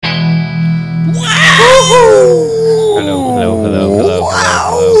Hello.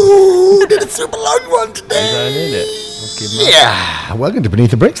 Did a super long one today. Yeah. Welcome to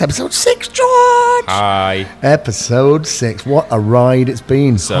Beneath the Bricks, episode 6, George. Hi. Episode 6. What a ride it's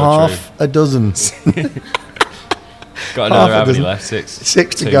been. So Half a dozen. Got another how many left? 6.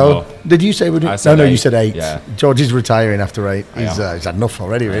 6 to Two go. more. Did you say? No, you said 8. Yeah. George is retiring after 8. He's had enough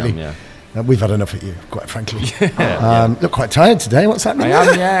already, really. Yeah. We've had enough of you, quite frankly. Yeah. Look quite tired today. What's happening?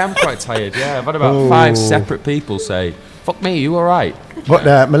 I'm quite tired. Yeah, I've had about 5 separate people say, "Fuck me, you all right?"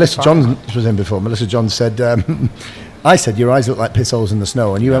 But Melissa John was in before. Melissa John said, I said, your eyes look like piss holes in the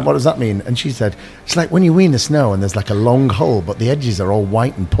snow. And you went, what does that mean? And she said, it's like when you wee in the snow and there's like a long hole, but the edges are all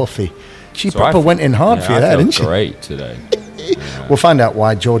white and puffy. She proper went in hard for you there, didn't she? Great today. Yeah. We'll find out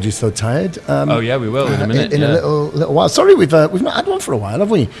why George is so tired. We will in a minute. In a little while. Sorry, we've not had one for a while,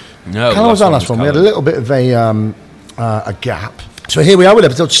 have we? No. How was our last one? We had a little bit of a gap. So here we are with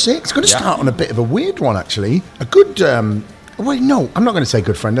episode 6. Going to start on a bit of a weird one, actually. A good. Wait, no, I'm not going to say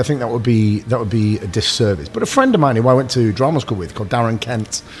good friend. I think that would be a disservice. But a friend of mine who I went to drama school with, called Darren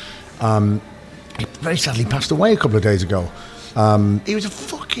Kent, he very sadly passed away a couple of days ago. He was a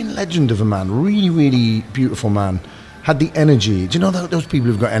fucking legend of a man. Really, really beautiful man. Had the energy. Do you know those people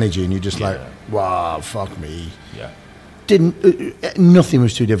who've got energy and you're just like, wow, fuck me. Yeah. Nothing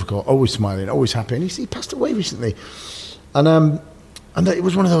was too difficult. Always smiling, always happy. And he passed away recently. And it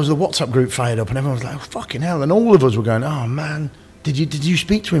was one of those, the WhatsApp group fired up and everyone was like, oh, fucking hell. And all of us were going, oh, man, did you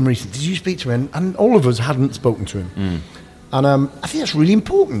speak to him recently? Did you speak to him? And all of us hadn't spoken to him. And I think that's really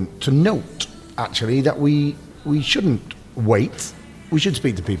important to note, actually, that we shouldn't wait. We should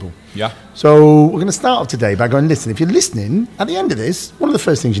speak to people. Yeah. So we're going to start off today by going, listen, if you're listening, at the end of this, one of the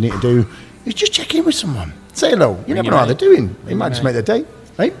first things you need to do is just check in with someone. Say hello. You never know how they're doing. It might just make their day,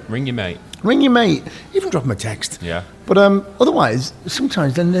 right? Ring your mate. Even drop them a text. Yeah. But otherwise,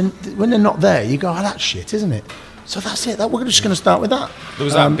 sometimes then when they're not there, you go, oh, that's shit, isn't it? So that's it. We're just going to start with that. There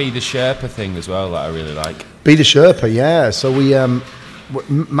was that Be the Sherpa thing as well that I really like. Be the Sherpa, yeah. So we...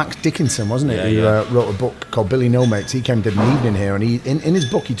 Max Dickinson, wasn't it? Who wrote a book called Billy No Mates. He came and did an evening here, and in his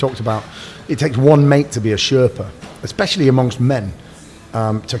book he talked about it takes one mate to be a Sherpa, especially amongst men,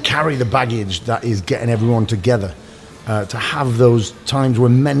 to carry the baggage that is getting everyone together, to have those times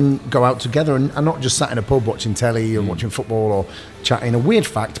when men go out together and are not just sat in a pub watching telly or watching football or chatting. A weird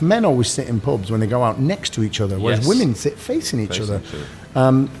fact, men always sit in pubs when they go out next to each other, whereas women sit facing each other.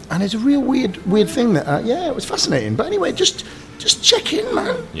 And it's a real weird thing that, it was fascinating. But anyway, just check in,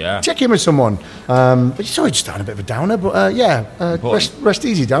 man. Yeah. Check in with someone. But sorry, just starting a bit of a downer. But rest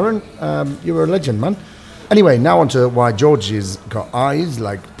easy, Darren. You were a legend, man. Anyway, now on to why George has got eyes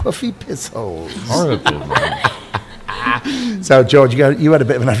like puffy piss holes. Horrible, man. So, George, you had a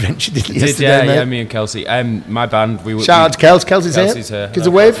bit of an adventure, didn't you? Yeah, me and Kelsey. My band. Shout out to Kels. Kelsey's here. Gives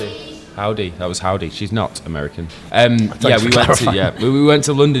a wave. Howdy. That was Howdy. She's not American. We went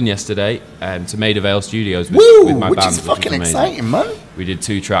to London yesterday to Maida Vale Studios with my which band. Is fucking exciting, man. We did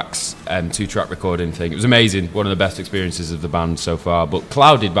 2 tracks, 2-track recording thing. It was amazing. One of the best experiences of the band so far, but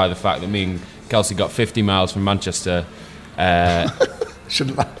clouded by the fact that me and Kelsey got 50 miles from Manchester.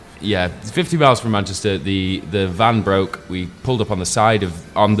 Shouldn't laugh. Yeah, 50 miles from Manchester. The van broke. We pulled up on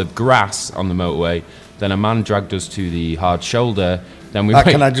the grass on the motorway. Then a man dragged us to the hard shoulder. Then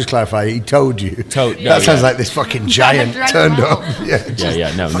can I just clarify? He towed you. That sounds like this fucking giant turned up.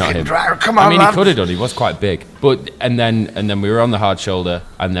 No, not him. Come on, he could have done. He was quite big. And then we were on the hard shoulder,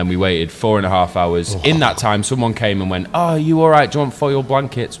 and then we waited 4.5 hours. In that time, someone came and went, "Oh, are you all right? Do you want foil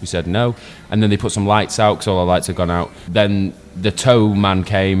blankets?" We said no. And then they put some lights out because all our lights had gone out. Then the tow man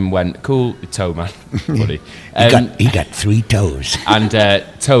came, went, "Cool, the tow man, buddy." He got 3 toes. And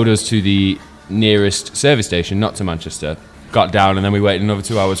towed us to the nearest service station, not to Manchester. Got down and then we waited another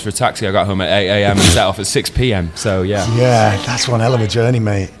 2 hours for a taxi. I got home at 8 a.m. and set off at 6 p.m. So yeah. Yeah, that's one hell of a journey,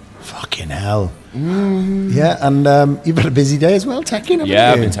 mate. Fucking hell. Yeah, and you've had a busy day as well, teching, haven't you?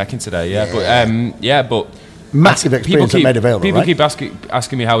 Yeah, I've been teching today, but massive experience at Maida Vale, people right? keep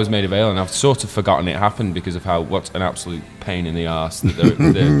asking me how was Maida Vale, and I've sort of forgotten it happened because of what an absolute pain in the arse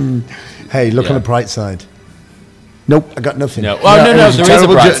that Hey, look on the bright side. Nope, I got nothing. No, there is a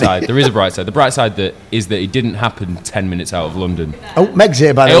bright side. There is a bright side. The bright side is that it didn't happen 10 minutes out of London. Oh, Meg's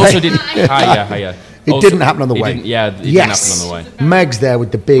here, by the way. It also didn't. Hiya. It didn't happen on the way. It didn't happen on the way. Meg's there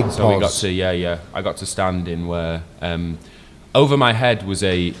with the big So we got to, I got to stand in where over my head was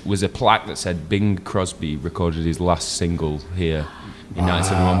a plaque that said Bing Crosby recorded his last single here in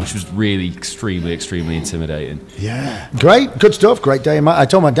 1971, which was really extremely intimidating. Yeah, great, good stuff. Great day. I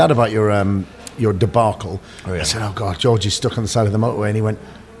told my dad about your debacle. Oh, yeah. I said, "Oh God, George is stuck on the side of the motorway," and he went,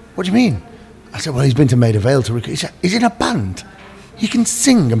 "What do you mean?" I said, "Well, he's been to Maida Vale to record." He said, "He's in a band. He can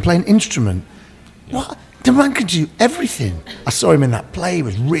sing and play an instrument." What? The man can do everything. I saw him in that play. He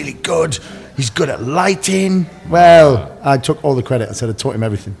was really good. He's good at lighting. Well, I took all the credit. I said I taught him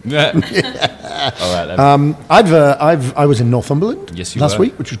everything. Yeah. All right then. I was in Northumberland last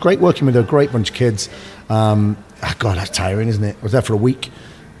week, which was great, working with a great bunch of kids. God, that's tiring, isn't it? I was there for a week,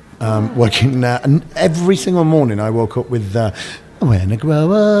 working, and every single morning I woke up with "When I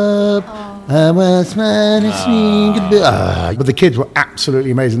grow up, I was managing goodbye." But the kids were absolutely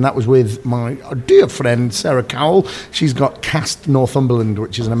amazing. That was with my dear friend Sarah Cowell. She's got Cast Northumberland,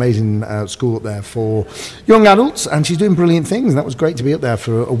 which is an amazing school up there for young adults, and she's doing brilliant things. And that was great to be up there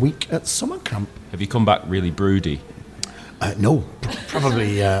for a week at summer camp. Have you come back really broody? No,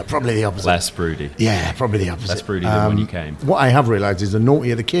 probably the opposite. Less broody. Yeah, probably the opposite. Less broody than when you came. What I have realised is the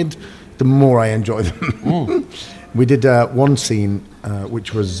naughtier the kid, the more I enjoy them. We did one scene,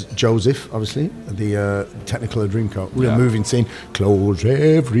 which was Joseph, obviously, the Technicolor Dreamcoat. Real moving scene. Close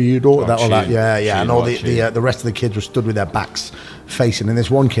every door. All that. Yeah. And all the rest of the kids were stood with their backs facing. And this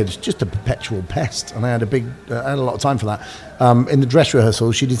one kid's just a perpetual pest. And I had a lot of time for that. In the dress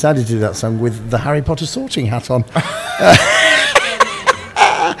rehearsal, she decided to do that song with the Harry Potter sorting hat on.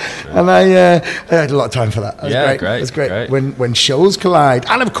 And I had a lot of time for that. Great. It was great. When shows collide.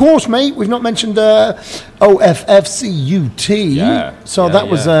 And of course, mate, we've not mentioned OFFCUT. So that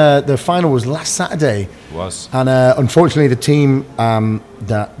was the final was last Saturday. It was. And unfortunately, the team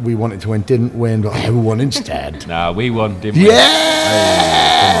that we wanted to win didn't win, but who won instead? No, we won, didn't we?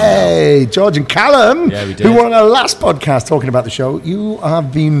 Hey, George and Callum, who were on our last podcast talking about the show. You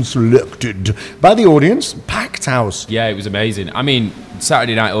have been selected by the audience. Packed house. Yeah, it was amazing. I mean,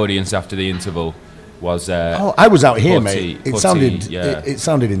 Saturday night audience after the interval was. I was out here, mate. It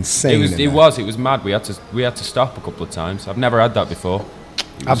sounded insane. It was mad. We had to stop a couple of times. I've never had that before.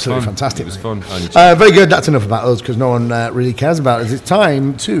 Absolutely fantastic. It was fun. Very good. That's enough about us because no one really cares about us. It's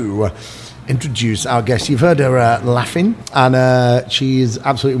time to introduce our guest. You've heard her laughing, and she is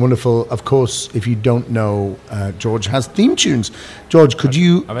absolutely wonderful. Of course, if you don't know, George has theme tunes. George, could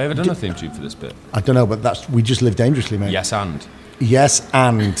you? Have I ever done a theme tune for this bit? I don't know, but we just live dangerously, mate. Yes,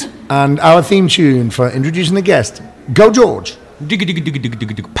 and our theme tune for introducing the guest. Go, George.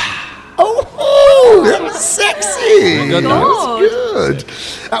 Oh, that was sexy. Good. That was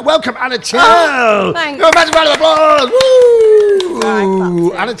good. Welcome, Anna Chell. Thanks. Give a massive round of applause. Woo.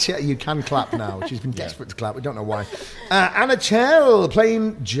 I Anna Chell, you can clap now. She's been desperate to clap. We don't know why. Anna Chell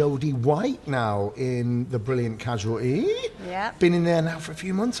playing Jodie White now in The Brilliant Casualty. Yeah. Been in there now for a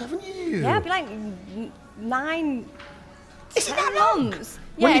few months, haven't you? Yeah, it'd be like 9 Isn't that long? months.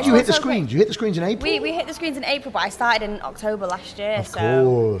 When did you hit the screens? You hit the screens in April? We hit the screens in April, but I started in October last year. Of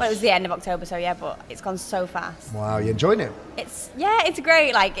course. Well, it was the end of October, so yeah, but it's gone so fast. Wow, you enjoying it? It's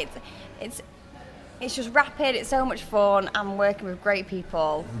great. Like it's just rapid. It's so much fun. I'm working with great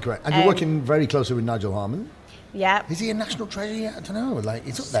people. Great. And you're working very closely with Nigel Harman. Yeah. Is he a national treasure yet? I don't know. Like,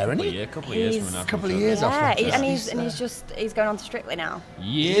 he's up there, isn't he? A couple of years from now. A couple of years off. Yeah, and he's going on to Strictly now.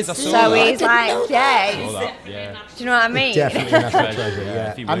 Years, I saw So that. he's like, Saw that, yeah. do you know what I mean? Definitely a national treasure,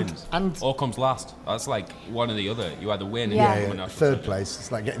 Yeah, if he wins. And or comes last. That's like one or the other. You either win Yeah. and you win third place.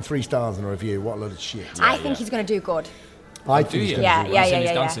 It's like getting 3 stars in a review. What a load of shit. I think he's going to do good. I think he's you? gonna Yeah, do it. yeah, I've seen yeah, his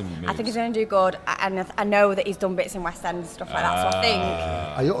yeah. dancing moves. I think he's going to do good, and I know that he's done bits in West End and stuff like that. So I think.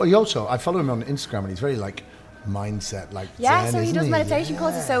 I follow him on Instagram, and he's very like mindset, like yeah. Zen, So he isn't does meditation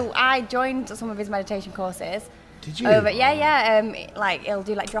courses. Yeah. So I joined some of his meditation courses. Did you? Like he'll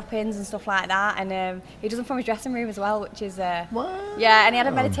do like drop-ins and stuff like that, and he does them from his dressing room as well, which is Wow. yeah. And he had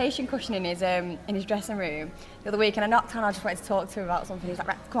a meditation cushion in his dressing room the other week, and I knocked on. I just wanted to talk to him about something. He's like,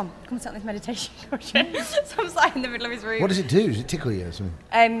 right, come sit on this meditation cushion. So I'm sat in the middle of his room. What does it do? Does it tickle you or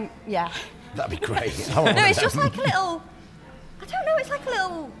something? Yeah. That'd be great. No, it's just like a little. I don't know. It's like a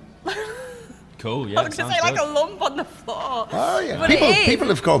little. Cool, yeah. I was going to say like a lump on the floor. Oh yeah. But People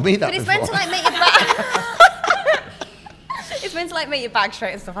have called me that But it's before. meant to like make your back. It's meant to like make your back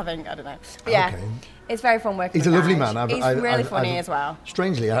straight and stuff. I think. I don't know. But yeah, Okay. it's very fun working. He's a with lovely Nige. man. He's really funny as well.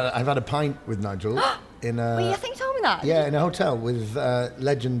 Strangely, I've had a pint with Nigel in a. Well, I think you told me that. Yeah, in a hotel with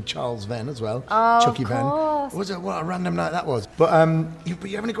legend Charles Venn as well. Oh, Chucky of Venn. course. What a random night that was. But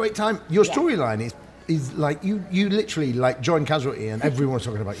you're having a great time. Your storyline is like you literally like joined Casualty and everyone's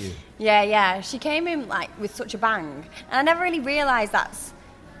talking about you. Yeah. She came in like with such a bang, and I never really realised that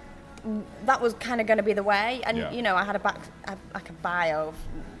was kind of going to be the way. And you know, I had a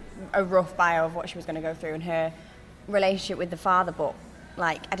rough bio of what she was going to go through and her relationship with the father, but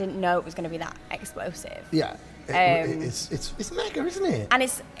like I didn't know it was going to be that explosive. Yeah, it's mega, isn't it? And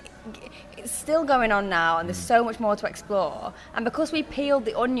it's still going on now, and there's so much more to explore. And because we peeled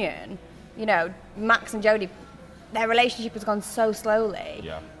the onion, you know, Max and Jodie, their relationship has gone so slowly.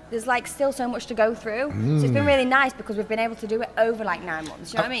 Yeah. there's like still so much to go through. So it's been really nice because we've been able to do it over like 9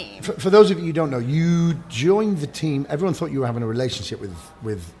 months. You know what I mean? For those of you who don't know, you joined the team. Everyone thought you were having a relationship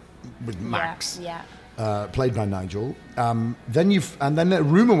with Max. Yeah. Played by Nigel. Then a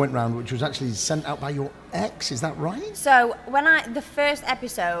rumor went round, which was actually sent out by your ex. Is that right? So the first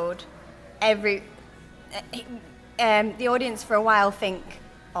episode, the audience for a while think,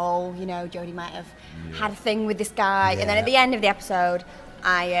 oh, you know, Jodie might have had a thing with this guy, and then at the end of the episode,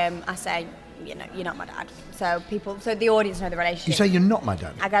 I say, you know, you're not my dad. So the audience know the relationship. You say you're not my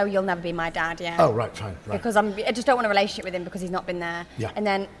dad. I go, you'll never be my dad. Yeah. Oh, right, fine, right. Because I just don't want a relationship with him because he's not been there. Yeah. And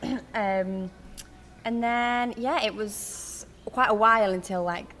then, it was quite a while until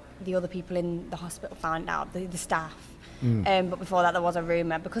like the other people in the hospital found out, the staff. But before that, there was a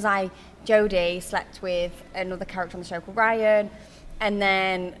rumour because Jodie slept with another character on the show called Ryan, and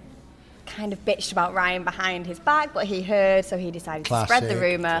then kind of bitched about Ryan behind his back, but he heard, so he decided to spread the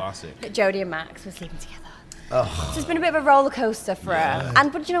rumour that Jodie and Max were sleeping together. So it's been a bit of a roller coaster for her.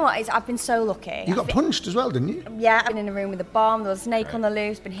 But you know what? I've been so lucky. You got punched as well, didn't you? Yeah, I've been in a room with a bomb. There was a snake on the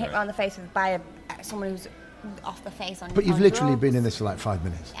loose. Been hit around the face by someone who's off the face on. But you've literally been in this for like 5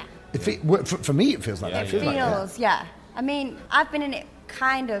 minutes. Yeah. For me, it feels like that. It feels, yeah. I mean, I've been in it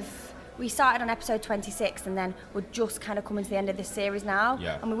kind of. We started on episode 26, and then we're just kind of coming to the end of this series now.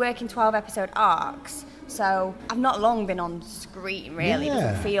 Yeah. And we're working 12-episode arcs. So I've not long been on screen, really. It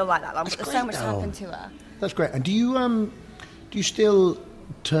doesn't feel like that long, but there's so much happened to her. That's great. And do you still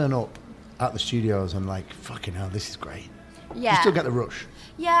turn up at the studios and like, fucking hell, this is great? Yeah. You still get the rush?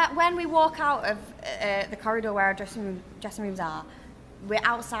 Yeah, when we walk out of the corridor where our dressing rooms are, we're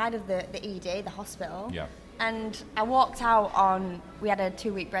outside of the ED, the hospital. Yeah. And I walked out we had a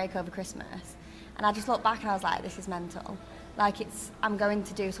 2-week break over Christmas, and I just looked back and I was like, this is mental. Like, I'm going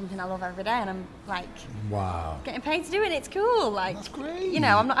to do something I love every day, and I'm like, wow, getting paid to do it. It's cool. Like, that's great. You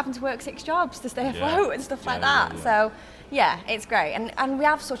know, I'm not having to work 6 jobs to stay afloat and stuff like that. Yeah. So, yeah, it's great, and we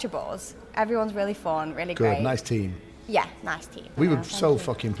have such a buzz. Everyone's really fun, really great. Good, nice team. Yeah, nice team. We were so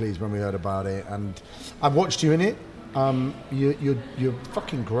fucking pleased when we heard about it, and I watched you in it. You're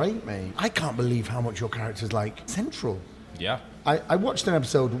fucking great, mate. I can't believe how much your character's like central. Yeah. I watched an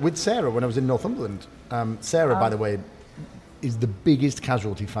episode with Sarah when I was in Northumberland. Sarah, by the way, is the biggest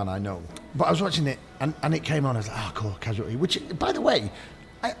Casualty fan I know. But I was watching it, and it came on. I was like, cool, Casualty. Which, by the way,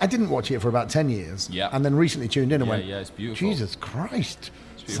 I didn't watch it for about 10 years. Yeah. And then recently tuned in and went, it's beautiful. Jesus Christ.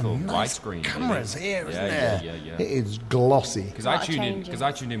 Beautiful. Some nice widescreen cameras here, isn't there? Yeah. It is glossy. Because I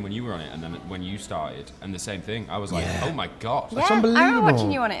tuned in when you were on it, and then when you started, and the same thing. I was like, oh my god, yeah, that's unbelievable. I remember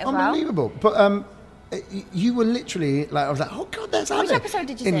watching you on it as well. Unbelievable. But you were literally like, I was like, oh god, there's Anna. Which episode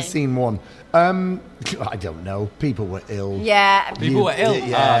did you in see? Scene 1? I don't know. People were ill. Yeah, people were ill.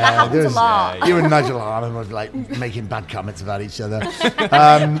 That happens a lot. You and Nigel Arnhem were like making bad comments about each other. That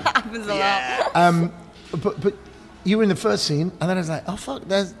happens a lot. But you were in the first scene, and then I was like, oh fuck,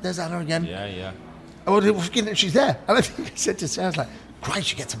 there's Anna again. Yeah. Oh, she's there. And I think I said to Sarah, I was like, Christ,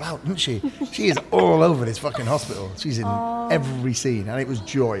 she gets about, doesn't she? She is all over this fucking hospital. She's in every scene, and it was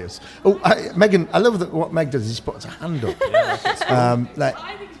joyous. Oh, Megan, I love that what Meg does is she puts her hand up. I think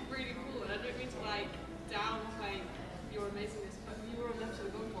it's really cool, and I don't mean to like downplay your amazingness, but you were on an episode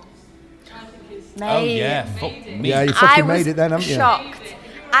of Gunbox. I think is Mate. Yeah, you fucking made it then, haven't you?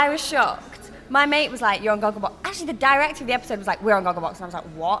 I was shocked. My mate was like, you're on Gogglebox. Actually, the director of the episode was like, we're on Gogglebox. And I was like,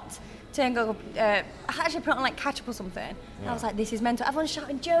 what? Turned Goggle... I actually put it on like Catch Up or something. And I was like, this is mental. Everyone's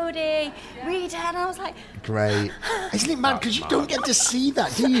shouting, Jodie, Rita. And I was like... Great. Isn't it mad? Because you don't get to see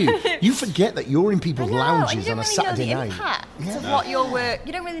that, do you? You forget that you're in people's lounges on a Saturday night. Of what your work...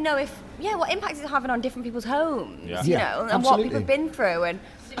 You don't really know what impact it's having on different people's homes, you know, and what people have been through. And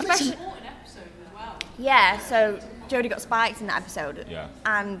it's an important episode as well. Yeah, so Jodie got spiked in that episode. Yeah.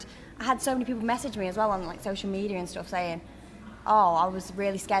 And I had so many people message me as well on like social media and stuff saying, oh, I was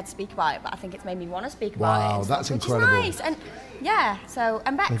really scared to speak about it, but I think it's made me want to speak about it. Wow, that's which incredible. Is nice. And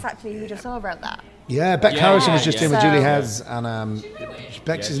and Bex actually, who just saw, wrote that. Yeah, Beck Harrison was just in with So- Julie Hez, and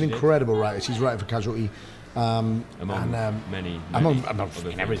Bex is an incredible writer. She's writing for Casualty. Among many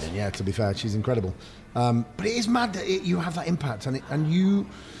everything, yeah, to be fair. She's incredible. But it is mad that you have that impact, and you,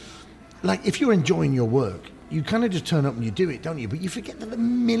 like, if you're enjoying your work, you kind of just turn up and you do it, don't you? But you forget that there are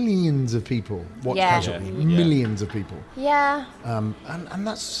millions of people watch Casualty, millions of people. Yeah. And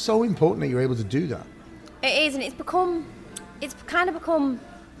that's so important that you're able to do that. It is, and it's kind of become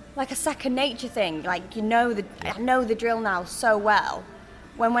like a second nature thing. Like, I know the drill now so well.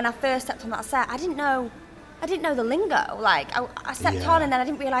 When I first stepped on that set, I didn't know I didn't know the lingo. Like, I stepped on and then I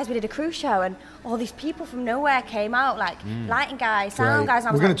didn't realise we did a cruise show and all these people from nowhere came out, like lighting guys, sound guys. And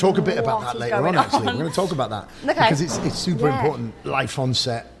I was We're going to like, talk a bit about "What that is later going on, actually. We're going to talk about that. Okay. Because it's super important, life on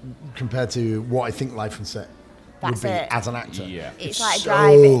set, compared to what I think life on set would That's be it. as an actor. Yeah. It's like so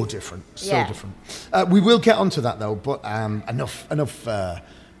driving. different. So Yeah. different. We will get onto that, though, but enough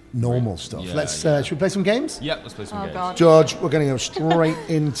normal stuff. Yeah, Let's yeah. should we play some games? Yep, let's play some games. God. George, we're going to go straight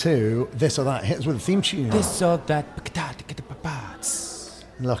into this or that. Hit us with a theme tune. This or that.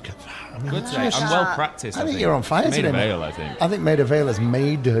 Look at that. I mean, Good today. I'm well practiced. I think you're on fire Made today, a mate. veil, I think. I think Maida Vale has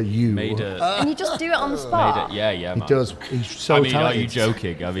made you. Made a. And you just do it on the Made spot. it. Yeah, yeah, He man. does. He's so I mean, talented. are you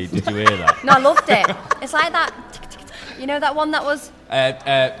joking? I mean, did you hear that? No, I loved it. It's like that. You know that one that was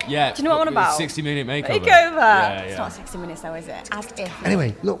Yeah. Do you know what I'm on about? 60-minute makeover. makeover. Yeah, It's yeah. not 60 minutes though, is it? As if.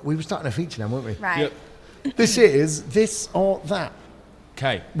 Anyway, look, we were starting a feature then, weren't we? Right. Yep. This is this or that.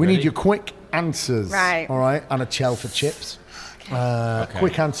 Okay. We need your quick answers. Right. All right. Anna Chell for chips.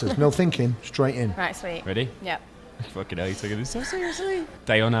 Quick answers. No thinking. Straight in. Right, sweet. Ready? Yep. Fucking hell, you're taking this so seriously.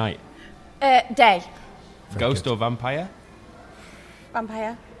 Day or night? Day. Ghost good. or vampire?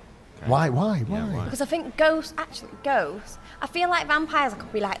 Vampire. Why? why? Because I think ghosts, I feel like vampires I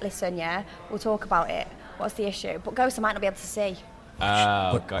could be like, listen, yeah, we'll talk about it. What's the issue? But ghosts I might not be able to see.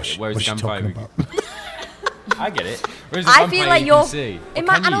 Oh, got it. Whereas What's the she vampire... talking about? I get it. Whereas the I vampire feel like you you're. can see. In Or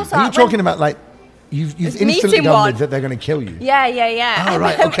my, can and you? also, Are you when- talking about like you've It's instantly meeting gone one. with that they're going to kill you? Yeah. Oh,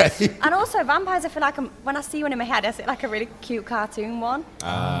 right, okay. And also, vampires, I feel like when I see one in my head, I see like a really cute cartoon one. Do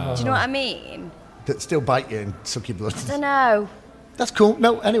you know what I mean? That still bite you and suck your blood. I don't know. That's cool.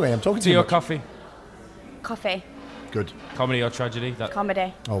 No, anyway, I'm talking to Tea you. or coffee? Coffee, Good. Comedy or tragedy? That,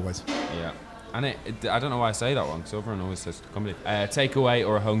 comedy. Always. yeah. And I don't know why I say that one, because everyone always says comedy. Takeaway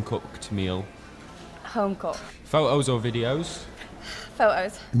or a home-cooked meal? Home cook. Photos or videos?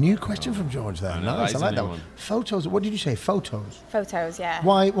 Photos. New question from George there. know, Nice. that I is like a that new one. one. Photos. What did you say? Photos. Photos, yeah.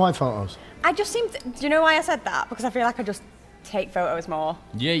 Why photos? I just seem to, do you know why I said that? Because I feel like I just take photos more.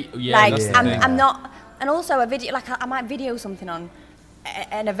 Yeah, like, that's the I'm, thing. I'm not, and also a video, like I might video something on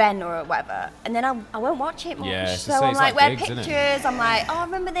an event or whatever, and then I won't watch it much. Yeah, it's so the same- I'm it's like, like where gigs, isn't it? pictures? I'm like, oh,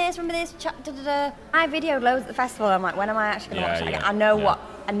 remember this, I videoed loads at the festival. I'm like, when am I actually going to Yeah, watch it? yeah, I know yeah. what,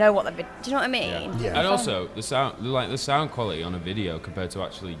 do you know what I mean? Yeah. And also the sound quality on a video compared to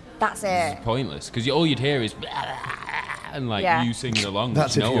actually That's it. is pointless because all you'd hear is and like Yeah. you singing along,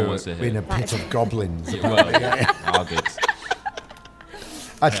 That's which if no one wants to you're in hear. a pit of goblins. Our gigs.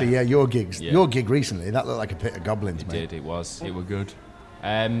 Actually, yeah, your gigs. Yeah. Your gig recently, that looked like a pit of goblins, mate. It were good.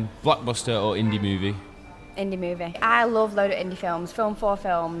 Blockbuster or indie movie? Indie movie. I love load of indie films. Film 4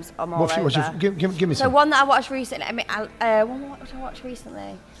 films. I'm all What's over. your, give me So some. one that I watched recently. I mean, what did I watch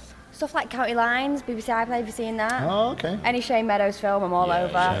recently? Stuff like County Lines, BBC iPlayer. Have you seen that? Oh, okay. Any Shane Meadows film, I'm all Yeah,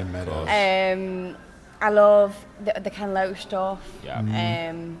 over. Shane Meadows. I love the Ken Loach stuff.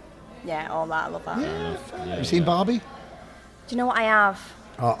 Yeah. Yeah, all that. I love that. Have you seen Barbie? Do you know what I have?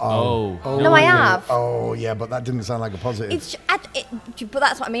 Oh. No, I have. Oh, yeah, but that didn't sound like a positive. But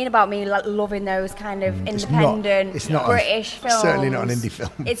that's what I mean about me like, loving those kind of It's independent not British films. certainly not an indie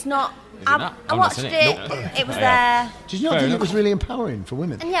film. It's not. it not? I I've not watched seen it. it. Nope. It was Yeah. there. Did you not Fair think enough. it was really empowering for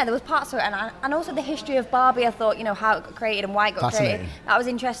women? And yeah, there was parts of it, and also the history of Barbie. I thought, how it got created and why it got created. Fascinating. That was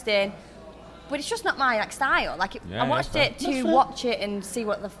interesting. But it's just not my style. Like Yeah, I watched yeah, it fair. to watch it and see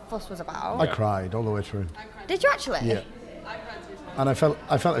what the fuss was about. I cried all the way through. Did you actually? Yeah. And I felt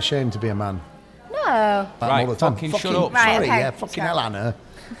ashamed to be a man. No. That Right, all the time. fucking shut up. Right, Sorry, okay. yeah, fucking Sorry. hell, Anna.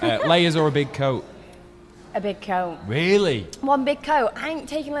 Layers or a big coat? A big coat. Really? One big coat. I ain't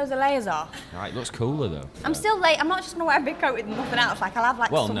taking loads of layers off. Right, looks cooler though. I'm still late. I'm not just gonna wear a big coat with nothing else. Like I'll have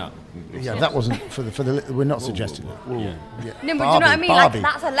like. Well, some... no. Yeah, that wasn't for the. We're not suggesting it. Yeah. Yeah. No, but do you know Barbie, what I mean? Barbie.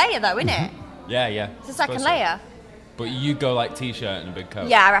 Like that's a layer, though, isn't it? Yeah. It's a second Suppose so. layer. But you go like t-shirt and a big coat.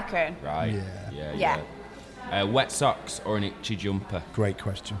 Yeah, I reckon. Right. Yeah. Yeah. Wet socks or an itchy jumper? Great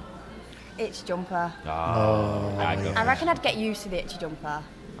question. Itchy jumper. I I reckon I'd get used to the itchy jumper.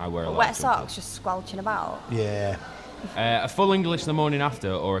 wear a But lot wet of jumpers. socks just squelching about. Yeah. A full English the morning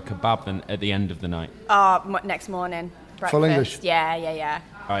after or a kebab at the end of the night? Oh, next morning. Breakfast. Full English? Yeah.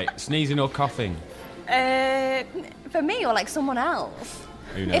 Right, sneezing or coughing? For me or like someone else.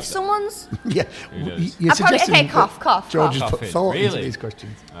 Who knows? If someone's. Yeah. Who knows? You're I'd probably- suggesting okay, that cough. George has put Coughing. thought into Really? these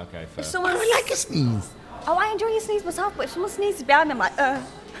questions. Okay, fair. If someone's. I like a sneeze. Oh, I enjoy your sneeze myself, but if someone sneezes behind me, I'm like,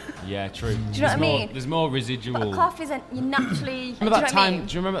 Yeah, true. Do you know what I mean? There's more residual. But a cough isn't. You naturally. Remember that do you know what I time? mean?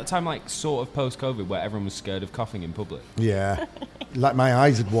 Do you remember that time, like sort of post-COVID, where everyone was scared of coughing in public? Yeah. Like my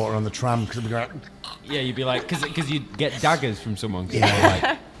eyes would water on the tram because I'd be going. Yeah, you'd be like, because you'd get daggers from someone. 'Cause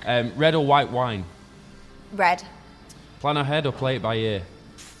yeah. Like, red or white wine? Red. Plan ahead or play it by ear?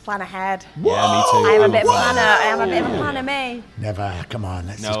 Plan ahead. Yeah, me too. I am a bit of a planner. I am a bit of a planner, me. Never. Come on,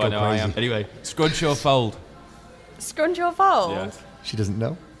 let's No, just go I know crazy. I am. Anyway, scrunch or fold? Scrunch or fold? Yeah. She doesn't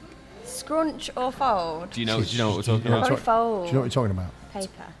know. Scrunch or fold? Do you know what we're talking Do you know about? Probably Do fold. you know what you're talking about?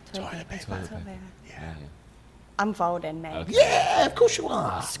 Paper. Toilet paper. Yeah. I'm folding, mate. Okay. Yeah, of course you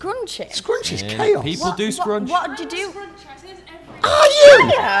are. Scrunching? Scrunch is Yeah, chaos. people do scrunch. What did you do? Scrunch, I say this every Are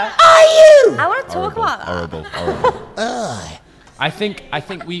you? Yeah. Are you? I want to talk about that. Horrible. Ugh. I think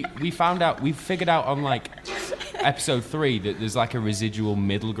we found out, we figured out on like episode 3 that there's like a residual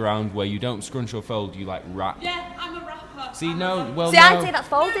middle ground where you don't scrunch or fold, you like wrap. Yeah, I'm a rapper. See, no, well, See, no. I'd say that's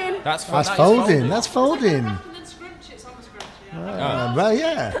folding. That's That's that is folding. That's folding. Wrap and then scrunch it, so I'm a scrunch, yeah. Well,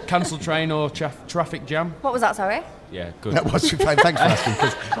 yeah. Cancel train or traffic jam? What was that, sorry? Yeah, good. That was fine. Thanks for asking,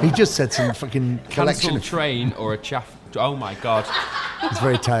 because he just said some fucking collection Cancel of... train or a chaff. Oh my god. He's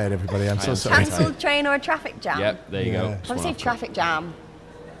very tired, everybody. I'm so am sorry. Cancelled train or a traffic jam? Yep, there you Yeah. go. I would say traffic jam.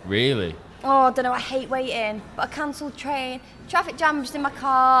 Really? Oh, I don't know, I hate waiting. But a cancelled train, traffic jam, I'm just in my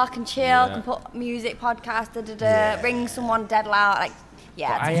car, I can chill, can put music, podcast, ring someone dead loud. Like,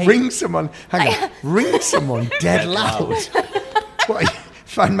 yeah. I it's- hate- Ring someone. Hang on. Ring someone dead loud. What?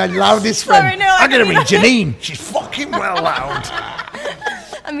 Find my loudest friend. Sorry, no, I I'm going to ring didn't- Janine. She's fucking well loud.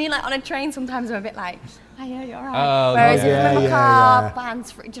 I mean, like on a train, sometimes I'm a bit like, oh yeah, you're alright. Oh, Whereas if yeah, I'm in my yeah, car, yeah.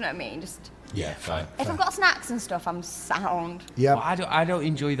 bands free, do you know what I mean? Just Yeah, fine. if I've got snacks and stuff, I'm sound. Yeah. Well, I don't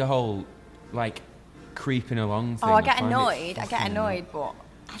enjoy the whole like creeping along thing. Oh, I get find it annoyed. I get fucking- annoyed, but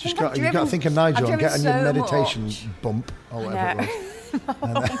I Just think got, I've you driven. got to think of Nigel I've and get on driven your so meditation much. bump or whatever it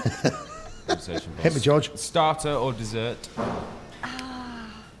was. Conversation Hit me, boss. George. Starter or dessert?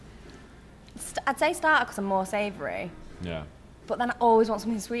 I'd say starter because I'm more savoury. Yeah. But then I always want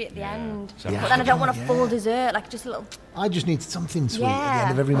something sweet at the Yeah. end. Yeah. But then I don't want a Yeah. full dessert, like just a little. I just need something sweet at the Yeah.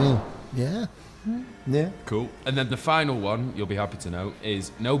 end of every meal. Yeah. Yeah. Cool. And then the final one, you'll be happy to know,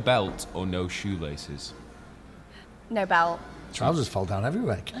 is no belt or no shoelaces. No belt. Trousers fall down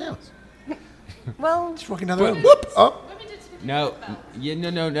everywhere. Chaos. Well, Just walking down the road. Whoop! Up. No,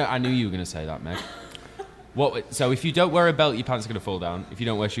 no. I knew you were going to say that, Meg. What? So if you don't wear a belt, your pants are going to fall down. If you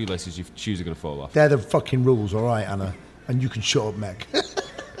don't wear shoelaces, your shoes are going to fall off. They're the fucking rules, all right, Anna. And you can shut up, Meg.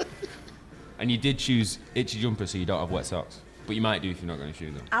 And you did choose itchy jumper, so you don't have wet socks. But you might do if you're not going to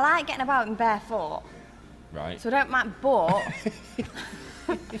shoe them, I like getting about in barefoot, right? so I don't mind. But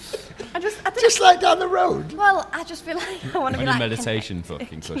I don't. Just like down the road. Well, I just feel like I want to On be your like meditation connected,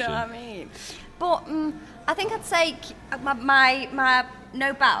 fucking do you know cushion. what I mean? But I think I'd say my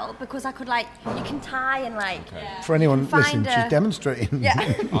no belt because I could like you can tie and like For anyone find listening, a- she's demonstrating.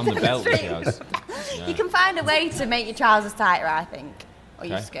 yeah. On the belt, she has. You can find a way to make your trousers tighter, I think, or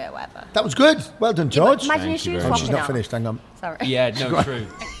your Okay. skirt, whatever. That was good. Well done, George. Imagine your Thank you shoes very Oh, much. she's flopping not out. finished. Hang on. Sorry. Yeah, no, true.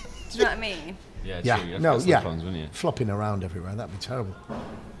 Do you know what I mean? Yeah, Yeah. true. You have No, to yeah. slip-ons, wouldn't you? Flopping around everywhere. That'd be terrible.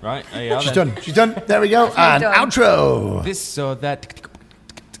 Right, there you are. She's then. done. She's done. There we go. And done. outro. This or that.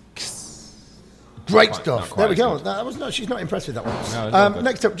 Great Not stuff. quite There we as go. good. That was no. She's not impressed with that one. No, it's not good.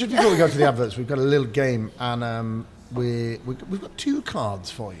 Next up, just before we go to the adverts, we've got a little game, and we've got 2 cards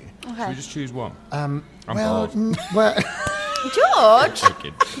for you. Should we Okay. just choose one? Um, I'm well, bored. George.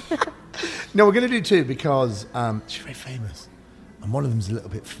 Joking. no, we're going to do 2 because she's very famous, and one of them's a little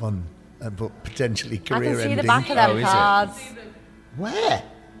bit fun, but potentially I can see career-ending. the back of Oh, them is it? cards Where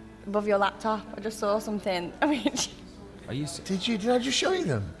above your laptop. I just saw something. I mean, Are you? did I just show you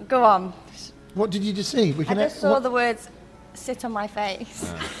them? go on. What did you just see? We I can. just saw what- the words "sit on my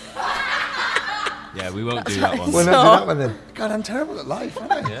face." Yeah, we won't do that one. We'll So- not do that one then. God, I'm terrible at life,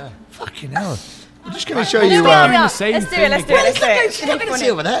 aren't I? Yeah. Fucking hell. I'm just going to show you. doing the Let's same do it. thing Let's do it. Let's do it. She's not going to see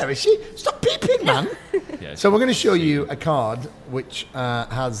over there, is she? Stop peeping, man. Yeah, So we're going to show you a card which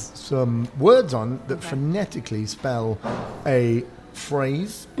has some words on that phonetically spell a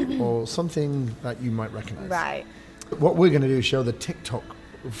phrase or something that you might recognise. Right. What we're going to do is show the TikTok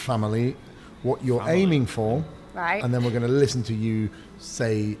family what you're aiming for, Right. and then we're going to listen to you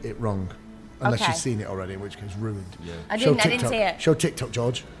say it wrong. Unless Okay. you've seen it already, in which case ruined. Yeah. I Show didn't TikTok. see it. Show TikTok,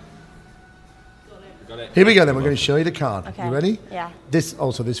 George. Got it. Here we go then, we're going to show you the card. Okay. You ready? Yeah. This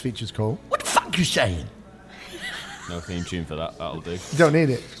feature's called What the fuck you saying? No theme tune for that. That'll do. You don't need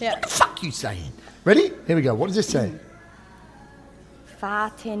it. Yeah. What the fuck you saying? Ready? Here we go. What does this say?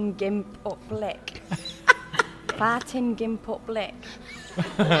 Farting gimp up lick. Farting gimp up lick.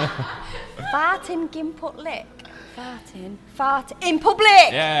 Farting gimp up lick. Fart in public.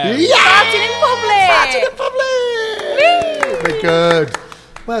 Yeah. Farting in public. Farting in public! Very good.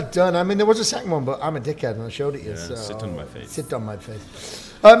 Well done. I mean, there was a second one, but I'm a dickhead and I showed it you. Yeah, So sit on my face. Sit on my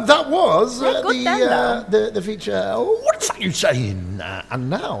face. That was Yeah, good then, the feature. Oh, what the fuck are you saying? And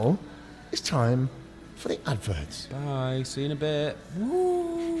now it's time for the adverts. Bye. See you in a bit.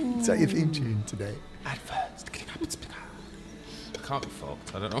 Woo. Is that your theme tune today? Adverts. I can't be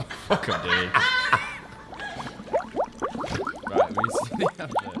fucked. I don't know what the fuck I'm doing. Right, we see the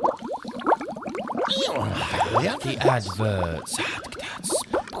advert. The adverts.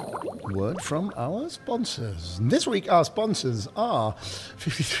 Word from our sponsors. And this week, our sponsors are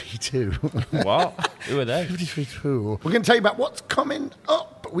 532. What? Who are they? 532. We're going to tell you about what's coming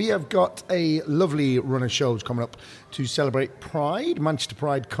up. We have got a lovely run of shows coming up to celebrate Pride. Manchester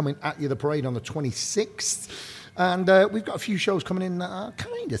Pride coming at you, the parade on the 26th. And we've got a few shows coming in that are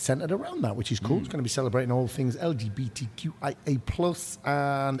kind of centred around that, which is cool. It's going to be celebrating all things LGBTQIA+,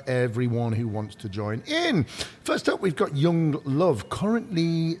 and everyone who wants to join in. First up, we've got Young Love,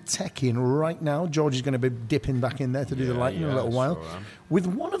 currently teching right now. George is going to be dipping back in there to do the lighting in a little while. Sure with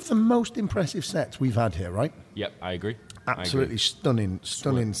one of the most impressive sets we've had here, right? Yep, I agree. Absolutely stunning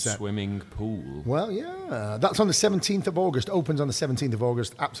set. Swimming pool. Well, yeah. That's on the 17th of August. Opens on the 17th of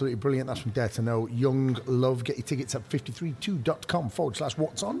August. Absolutely brilliant. That's from Dare to Know. Young Love. Get your tickets at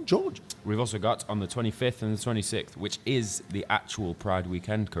 532.com/what's on. George? We've also got on the 25th and the 26th, which is the actual Pride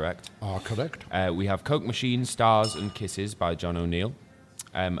weekend, correct? Correct. We have Coke Machine, Stars and Kisses by John O'Neill.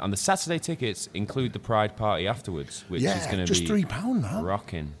 And the Saturday tickets include the Pride party afterwards, which is going to be just £3 now.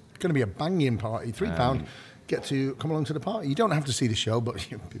 Rocking. It's going to be a banging party. £3. Get to come along to the party. You don't have to see the show, but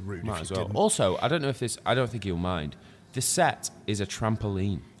it'd be rude Might if as you well. didn't. Also, I don't think you'll mind. The set is a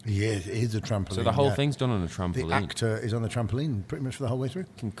trampoline. Yeah, it is a trampoline. So the whole thing's done on a trampoline. The actor is on the trampoline pretty much for the whole way through.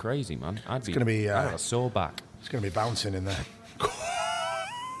 Fucking crazy, man. I'd gonna be, have a sore back. It's going to be bouncing in there.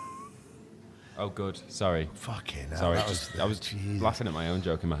 Oh, good. Sorry. Fucking hell. Sorry. I was Jesus. laughing at my own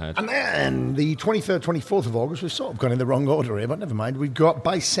joke in my head. And then the 23rd, 24th of August, we've sort of gone in the wrong order here, but never mind. We've got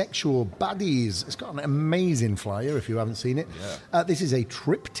Bisexual Baddies. It's got an amazing flyer if you haven't seen it. Yeah. This is a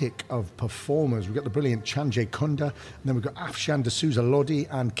triptych of performers. We've got the brilliant Chanjay Kunda, and then we've got Afshan D'Souza Lodi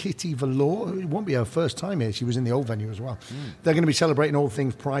and Kitty Valor. It won't be her first time here. She was in the old venue as well. They're going to be celebrating all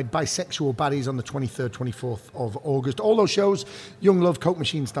things Pride. Bisexual Baddies on the 23rd, 24th of August. All those shows, Young Love, Coke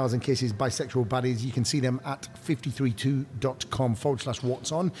Machine, Stars and Kisses, Bisexual Baddies. You can see them at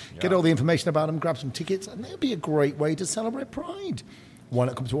 532.com/what's on. Get all the information about them, grab some tickets, and it'll be a great way to celebrate Pride. Why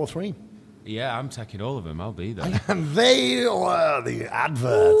not come to all three? Yeah, I'm taking all of them. I'll be there. And they were the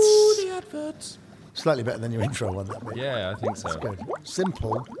adverts. Ooh, the adverts. Slightly better than your intro one, that bit. Yeah, I think so. That's good.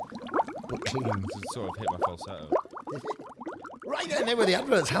 Simple, but clean. Just sort of hit my falsetto. Right then, they were the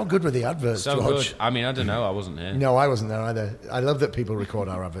adverts. How good were the adverts, So George? good. I mean, I don't know. I wasn't here. No, I wasn't there either. I love that people record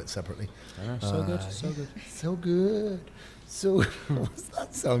our adverts separately. So good. So good. So good. So, what's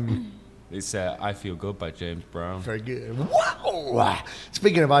that song? It's I Feel Good by James Brown. Very good. Wow!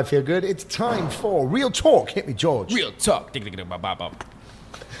 Speaking of I Feel Good, it's time for Real Talk. Hit me, George. Real talk.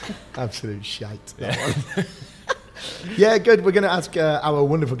 Absolute shite. That one. Yeah, good. We're going to ask our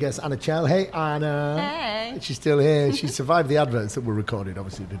wonderful guest, Anna Chell. Hey, Anna. Hey. She's still here. She survived the adverts that were recorded,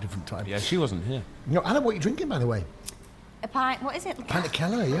 obviously, at a different time. Yeah, she wasn't here. No, Anna, what are you drinking, by the way? A pint, what is it? Pint of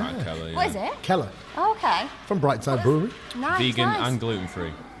Keller, yeah. Right, Kelly, What is it? Keller, Oh, okay. from Brightside Brewery. Nice, Vegan nice. and gluten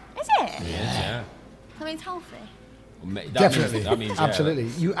free. Is it? Yeah. That means healthy. Definitely. That means yeah, Absolutely.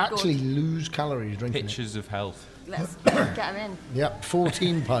 You actually lose calories drinking it. Pictures of health. Let's get them in. Yep,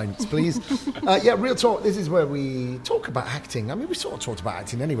 14 pints, please. Yeah, Real Talk, this is where we talk about acting. I mean, we sort of talked about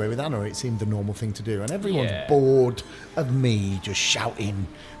acting anyway with Anna. It seemed the normal thing to do. And everyone's Yeah. bored of me just shouting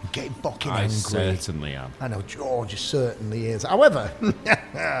and getting fucking I angry. certainly am. I know George certainly is. However,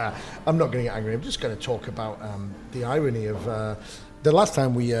 I'm not going to get angry. I'm just going to talk about the irony of the last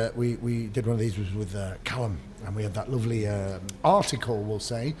time we did one of these was with Callum, and we had that lovely article, we'll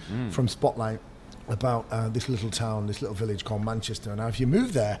say, from Spotlight about this little town, this little village called Manchester. Now, if you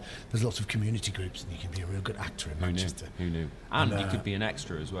move there, there's lots of community groups, and you can be a real good actor in Manchester. Who knew? And you could be an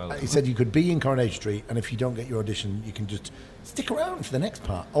extra as well. He said you could be in Coronation Street, and if you don't get your audition, you can just stick around for the next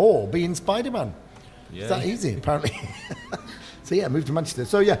part, or be in Spider-Man. Yeah. It's that easy, apparently. So yeah, moved to Manchester.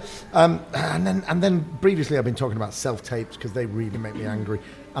 So yeah, and then previously I've been talking about self-tapes because they really make me angry,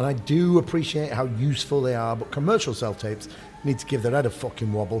 and I do appreciate how useful they are. But commercial self-tapes need to give their head a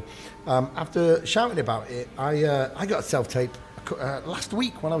fucking wobble. After shouting about it, I got a self-tape last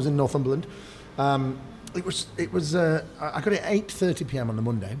week when I was in Northumberland. It was I got it at 8:30 p.m. on the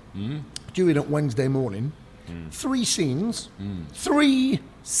Monday, due in at Wednesday morning. 3 scenes, 3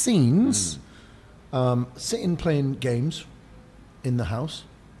 scenes. Sitting playing games in the house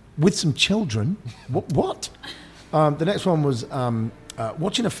with some children. What? The next one was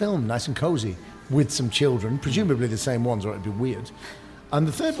watching a film, nice and cozy, with some children, presumably the same ones, or it'd be weird. And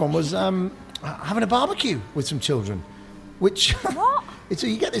the third one was having a barbecue with some children. which What? So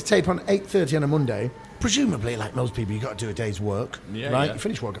you get this tape on 8:30 on a Monday. Presumably, like most people, you've got to do a day's work, right? Yeah. You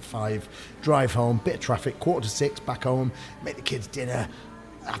finish work at 5, drive home, bit of traffic, 5:45, back home, make the kids dinner,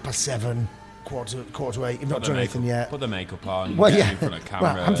 7:30, quarter to 8. You've not done anything yet. Put the makeup on. Well, get yeah. in front of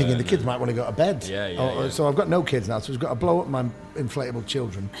camera. Well, I'm thinking the kids might want to go to bed. Yeah. So I've got no kids now, so I've got to blow up my inflatable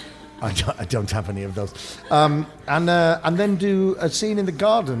children. I don't have any of those. And then do a scene in the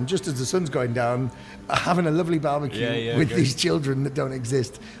garden just as the sun's going down, having a lovely barbecue with these children that don't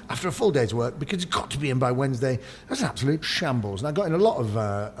exist after a full day's work because it's got to be in by Wednesday. That's an absolute shambles. And I got in a lot of,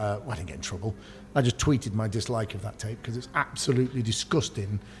 I didn't get in trouble. I just tweeted my dislike of that tape because it's absolutely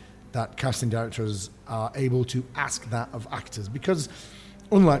disgusting that casting directors are able to ask that of actors because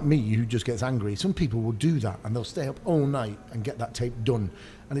unlike me, who just gets angry, some people will do that and they'll stay up all night and get that tape done.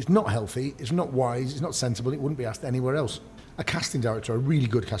 And it's not healthy, it's not wise, it's not sensible, it wouldn't be asked anywhere else. A casting director, a really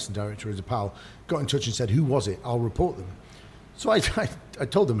good casting director as a pal, got in touch and said, who was it? I'll report them. So I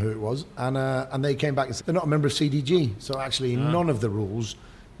told them who it was, and they came back and said, they're not a member of CDG. So actually none of the rules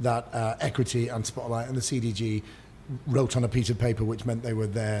that Equity and Spotlight and the CDG wrote on a piece of paper, which meant they were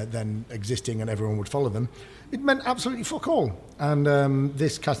there then existing and everyone would follow them, it meant absolutely fuck all. And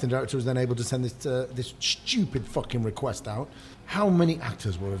this casting director was then able to send this stupid fucking request out. How many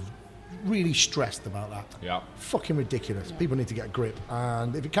actors would have really stressed about that? Yeah. Fucking ridiculous. People need to get a grip.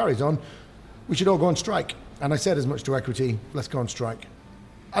 And if it carries on, we should all go on strike. And I said as much to Equity, let's go on strike.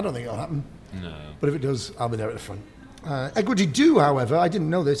 I don't think it'll happen. No. But if it does, I'll be there at the front. Equity do, however, I didn't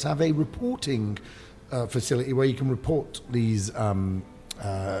know this, have a reporting facility where you can report these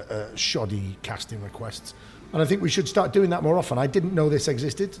shoddy casting requests. And I think we should start doing that more often. I didn't know this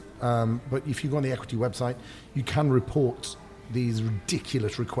existed, but if you go on the Equity website, you can report these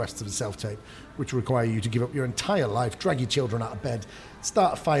ridiculous requests of a self-tape, which require you to give up your entire life, drag your children out of bed,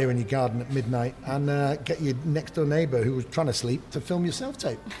 start a fire in your garden at midnight, and get your next-door neighbour who was trying to sleep to film your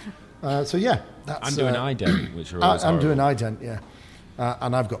self-tape. So yeah, that's... I'm doing ident, which are always I'm doing horrible. ident, yeah.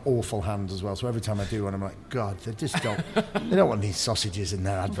 And I've got awful hands as well, so every time I do one, I'm like, God, they just don't... they don't want these sausages in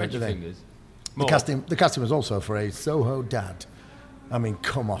their advert, do they? The casting was also for a Soho dad. I mean,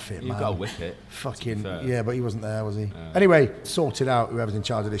 come off it, man. You've got to whip it. Fucking, yeah, but he wasn't there, was he? Anyway, sort it out, whoever's in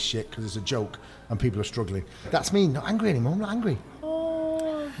charge of this shit, because it's a joke and people are struggling. That's me, not angry anymore, I'm not angry.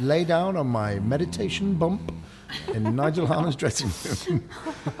 Oh. Lay down on my meditation bump in Nigel Harner's dressing room.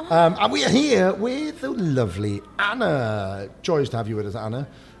 And we are here with the lovely Anna. Joyous to have you with us, Anna.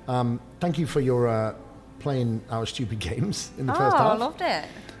 Thank you for your playing our stupid games in the first half. I loved it.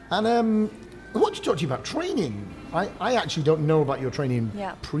 And I want to talk to you about training. I actually don't know about your training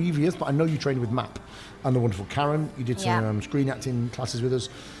previous, but I know you trained with MAP and the wonderful Karen. You did some screen acting classes with us.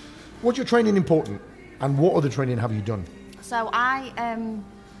 What's your training important? And what other training have you done? So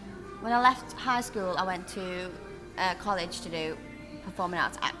when I left high school, I went to college to do performing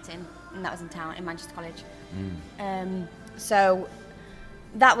arts acting, and that was in town, in Manchester College. So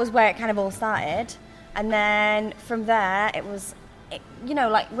that was where it kind of all started. And then from there, it was... you know,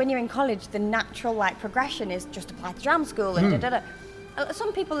 like when you're in college, the natural progression is just apply to drama school and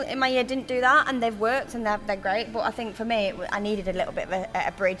Some people in my year didn't do that, and they've worked and they're great. But I think for me, I needed a little bit of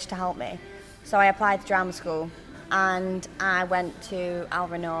a bridge to help me. So I applied to drama school, and I went to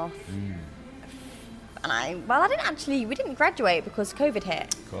Alva North. And we didn't graduate because COVID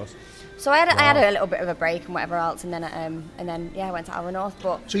hit. Of course. So I had a little bit of a break and whatever else, and then I went to Alva North.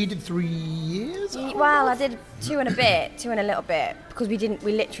 But so you did 3 years? Well, I did 2 and a little bit, because we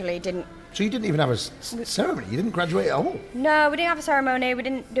literally didn't. So you didn't even have a ceremony? You didn't graduate at all? No, we didn't have a ceremony. We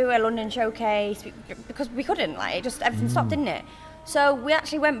didn't do a London showcase because we couldn't. Everything stopped, didn't it? So we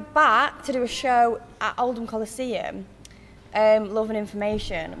actually went back to do a show at Oldham Coliseum, Love and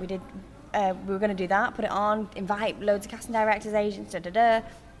Information. We did. We were going to do that, put it on, invite loads of casting directors, agents,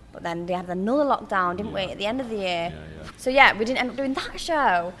 But then they had another lockdown, didn't we, at the end of the year? So we didn't end up doing that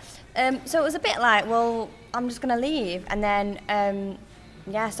show. So it was a bit like, well, I'm just going to leave. And then,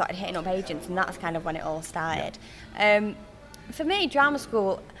 I started hitting up agents, and that's kind of when it all started. For me, drama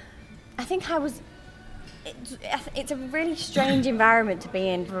school, I think it's a really strange environment to be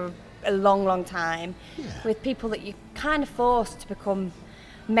in for a long, long time, with people that you're kind of forced to become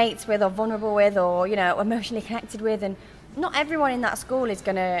mates with or vulnerable with or, emotionally connected with, and not everyone in that school is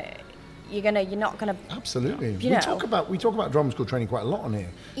you're not gonna. Absolutely. We talk about drama school training quite a lot on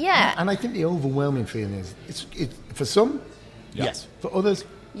here. Yeah. And I think the overwhelming feeling is it's for some, yes. For others,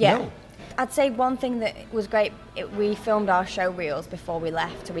 no. I'd say one thing that was great, we filmed our show reels before we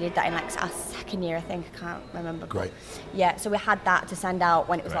left, so we did that in our second year, I think. I can't remember. Great. Yeah, so we had that to send out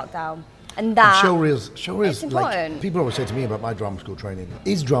when it was locked down. And show reels, it's important. People always say to me about my drama school training,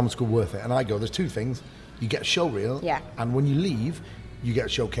 is drama school worth it? And I go, there's 2 things. you get a show reel, Yeah. and when you leave, you get a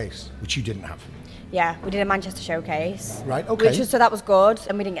showcase, which you didn't have. Yeah, we did a Manchester showcase. Right, okay. So that was good,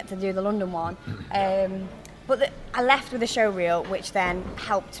 and we didn't get to do the London one. But I left with a show reel, which then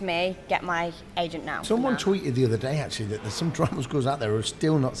helped me get my agent now. Someone tweeted the other day, actually, that there's some drama schools out there who are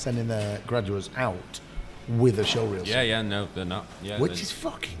still not sending their graduates out with a show reel. Yeah, no, they're not. Yeah, Which is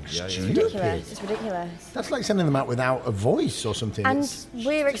fucking yeah. stupid. It's ridiculous. That's like sending them out without a voice or something. And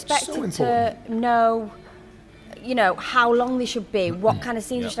we're expected to know, how long they should be, what kind of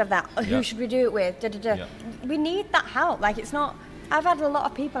scenes they should have that, who should we do it with, Yeah. We need that help. Like, it's not... I've had a lot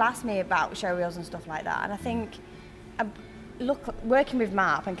of people ask me about show reels and stuff like that, and I think, working with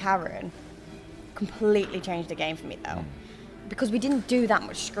Marp and Karen completely changed the game for me, though, because we didn't do that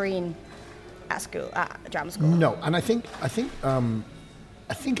much screen at drama school. No, and I think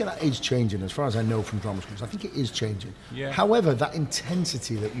that is changing, as far as I know from drama schools. I think it is changing. Yeah. However, that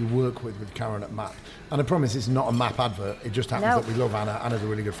intensity that you work with Karen at MAP, and I promise it's not a MAP advert, it just happens that we love Anna. Anna's a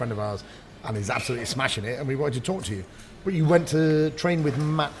really good friend of ours, and is absolutely smashing it, and we wanted to talk to you. But you went to train with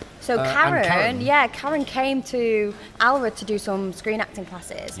MAP. So Karen came to Alra to do some screen acting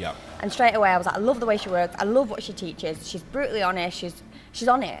classes. Yeah. And straight away I was like, I love the way she works, I love what she teaches, she's brutally honest, she's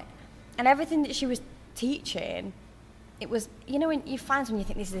on it. And everything that she was teaching, it was, when you find something you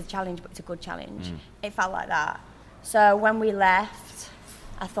think this is a challenge, but it's a good challenge. It felt like that. So when we left,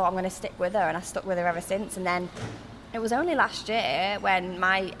 I thought I'm going to stick with her, and I stuck with her ever since. And then it was only last year when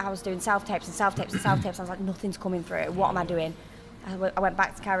I was doing self-tapes. I was like, nothing's coming through. What am I doing? I went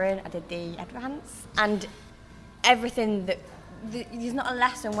back to Karen, I did the advance, and everything there's not a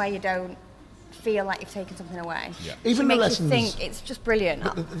lesson where you don't feel like you've taken something away. Yeah. Even the lessons. You think it's just brilliant.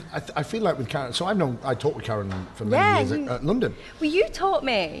 I feel like with Karen. So I taught with Karen for many years at London. Well, you taught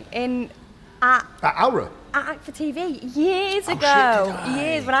me at Alra. At Act for TV years ago. Shit, did I?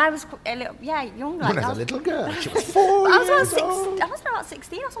 Years when I was younger. When I was a little girl, she was 4 I was years about old. I was about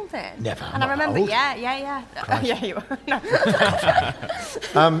 16 or something. Never. And I remember, old. yeah. Yeah, you were. No.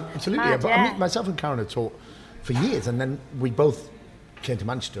 Absolutely. Mad, But I mean, myself and Karen had taught for years, and then we both came to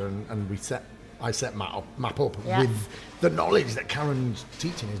Manchester, and I set Map up with the knowledge that Karen's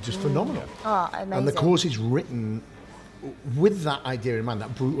teaching is just phenomenal. Oh, amazing. And the course is written with that idea in mind,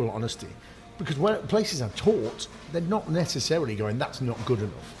 that brutal honesty. Because places I've taught, they're not necessarily going, that's not good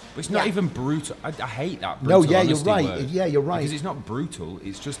enough. But it's not even brutal. I hate that No, brutal you're right. word. Yeah, you're right. Because it's not brutal,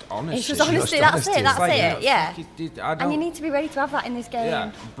 it's just honesty. It's just honesty, that's it, yeah. And you need to be ready to have that in this game.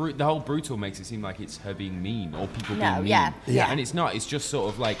 Yeah, the whole brutal makes it seem like it's her being mean or people being mean. Yeah. And it's not, it's just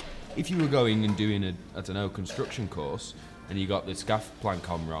sort of like, if you were going and doing a construction course, and you got the scaff plank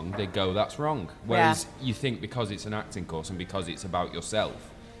on wrong, they'd go, that's wrong. Whereas you think because it's an acting course and because it's about yourself,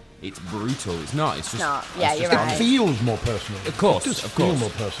 it's brutal. It's not. It's just. Not. Yeah, it's you're just right. It feels more personal. Of course. It does of feel course. more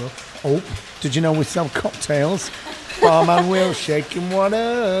personal. Oh, did you know we sell cocktails? Barman Will shaking one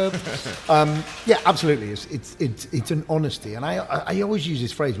up. Yeah, absolutely. It's an honesty, and I always use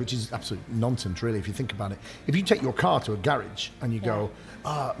this phrase, which is absolute nonsense, really, if you think about it. If you take your car to a garage and you go,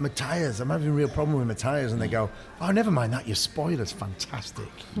 my tyres, I'm having a real problem with my tyres, and they go, oh, never mind that, your spoiler's fantastic.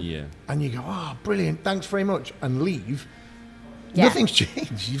 Yeah. And you go, oh, brilliant, thanks very much, and leave. Yeah. Nothing's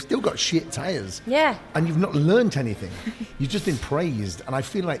changed. You've still got shit tyres. Yeah. And you've not learnt anything. You've just been praised. And I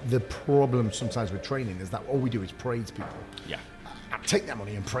feel like the problem sometimes with training is that all we do is praise people. Yeah. Take that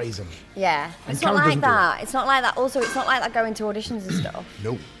money and praise them. Yeah. And It's not Karen like doesn't do that. It's not like that. Also, it's not like that going to auditions and stuff.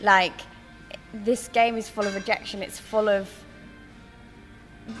 No. Like, this game is full of rejection. It's full of...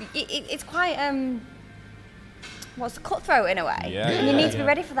 It's quite... cutthroat in a way. Yeah, and you need to be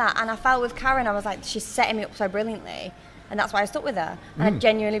ready for that. And I felt with Karen, I was like, she's setting me up so brilliantly. And that's why I stuck with her. And I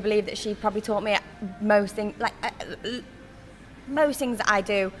genuinely believe that she probably taught me most things that I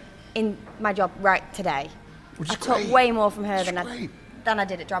do in my job right today. I took way more from her than I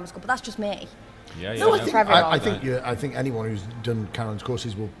did at drama school. But that's just me. Yeah. No, I I think anyone who's done Karen's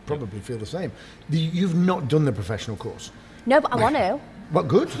courses will probably feel the same. You've not done the professional course. No, but I want to. But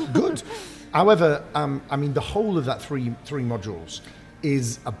good. However, I mean, the whole of that three modules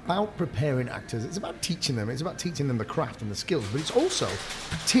is about preparing actors. It's about teaching them. It's about teaching them the craft and the skills. But it's also,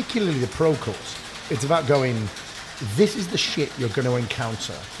 particularly the pro course, it's about going, this is the shit you're going to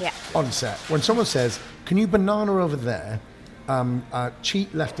encounter on set. When someone says, can you banana over there,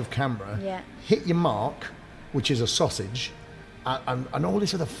 cheat left of camera, hit your mark, which is a sausage, and all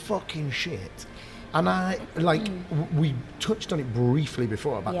this other fucking shit. And we touched on it briefly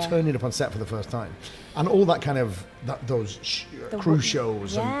before about turning up on set for the first time, and all that kind of those crew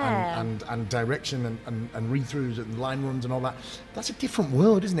shows and direction and read-throughs and line runs and all that. That's a different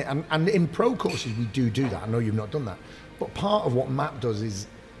world, isn't it? And in pro courses we do that. I know you've not done that, but part of what MAP does is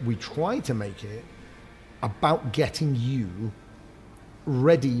we try to make it about getting you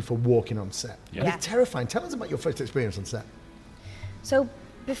ready for walking on set. Yeah. And Yeah. it's terrifying. Tell us about your first experience on set. So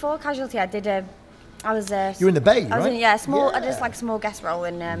before Casualty, I was You're in the Bay, I was right? in, yeah, small. Yeah. I just like a small guest role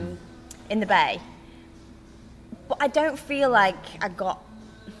in the Bay. But I don't feel like I got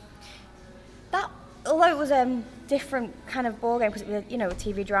that. Although it was a different kind of ball game because it was, you know, a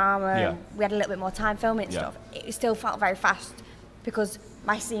TV drama, Yeah. and we had a little bit more time filming and Yeah. stuff. It still felt very fast because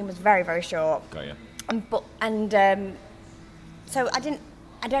my scene was very, very short. Got you. So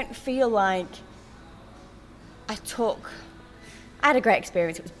I don't feel like I had a great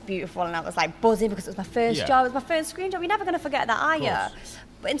experience. It was beautiful, and I was like buzzing because it was my first Yeah. job. It was my first screen job. You're never going to forget that, are you? course.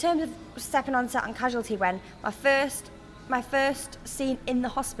 But in terms of stepping on set on Casualty, when my first scene in the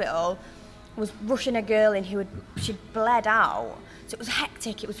hospital was rushing a girl in she'd bled out. So it was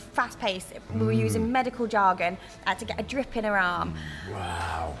hectic. It was fast paced. We were using medical jargon. I had to get a drip in her arm.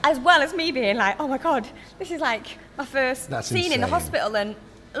 Wow. As well as me being like, oh my God, this is like my first That's scene in the insane. hospital. And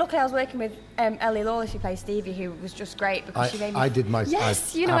luckily I was working with Ellie Lawless, who plays Stevie, who was just great because she made me...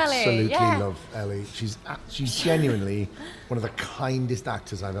 Yes, you know Ellie. absolutely Yeah. love Ellie. She's genuinely one of the kindest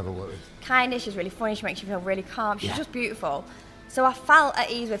actors I've ever worked with. Kindness, she's really funny, she makes you feel really calm. She's Yeah. just beautiful. So I felt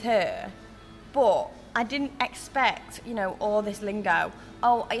at ease with her, but I didn't expect, you know, all this lingo.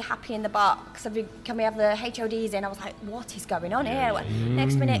 Oh, are you happy in the box? Can we have the HODs in? I was like, what is going on here?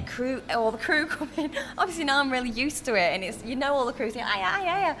 Next minute, the crew come in. Obviously now I'm really used to it, and it's, you know, all the crew's saying,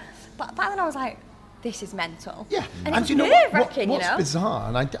 yeah. But back then I was like, this is mental. Yeah, and it's you know nerve-wracking, what's you know. bizarre,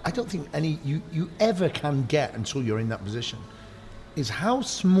 and I don't think you ever can get until you're in that position, is how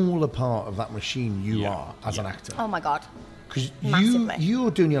small a part of that machine you Yeah. are as an actor. Oh my God. Because Massively.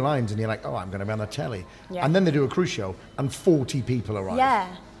 you're doing your lines and you're like, oh, I'm going to be on the telly. Yeah. And then they do a cruise show and 40 people arrive. Yeah,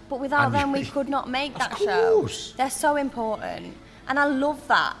 but without And them, you- we could not make that Of show. course. They're so important, and I love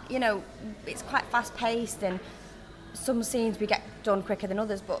that. You know, it's quite fast paced, and some scenes we get done quicker than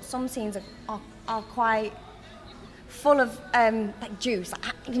others, but some scenes are quite full of like juice.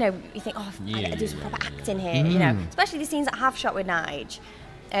 Like, you know, you think, oh, I got to do some proper acting here. You know, especially the scenes that I have shot with Nige,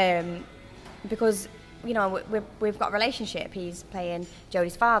 because you know we've got a relationship. He's playing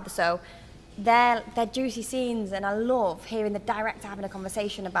Jodie's father, so they're juicy scenes, and I love hearing the director having a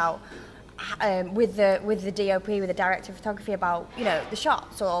conversation about with the DOP, with the director of photography, about, you know, the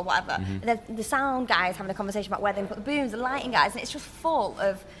shots or whatever. And the sound guys having a conversation about where they put the booms, the lighting guys, and it's just full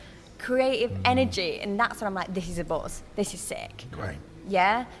of creative energy, and that's when I'm like, this is a buzz, this is sick. Great.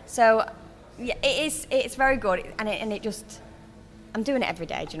 Yeah, so yeah, it's very good, and it just, I'm doing it every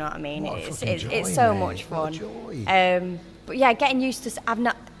day. Do you know what I mean? What a It's fucking joy, it's so mate. much What a fun. joy. But yeah, getting used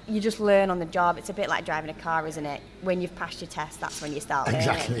to, you just learn on the job. It's a bit like driving a car, isn't it? When you've passed your test, that's when you start learning.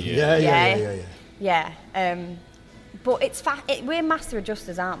 Exactly. Yeah. Yeah. But it's we're master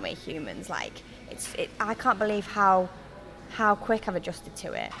adjusters, aren't we, humans? Like, I can't believe how quick I've adjusted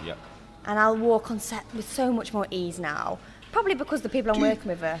to it. Yep. And I'll walk on set with so much more ease now. Probably because the people I'm working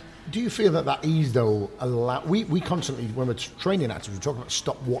with are... Do you feel that ease, though, we constantly, when we're training actors, we talk about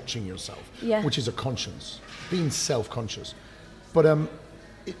stop watching yourself, Yeah. which is a conscience, being self-conscious. But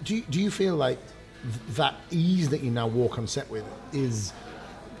do you feel like that ease that you now walk on set with is,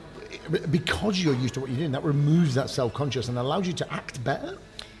 because you're used to what you're doing, that removes that self-conscious and allows you to act better?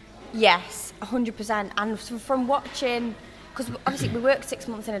 Yes, 100%. And from watching... Because obviously we work 6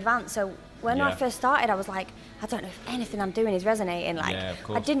 months in advance, so when I Yeah. first started, I was like, I don't know if anything I'm doing is resonating. Like, Yeah, of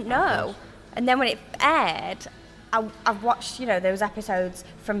course, I didn't of know. course. And then when it aired, I've watched, you know, those episodes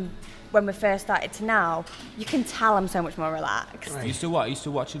from when we first started to now. You can tell I'm so much more relaxed. Are you still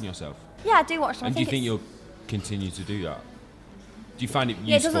watching yourself? Yeah, I do watch them. And I do you think think it's- you'll continue to do that? Do you find it useful?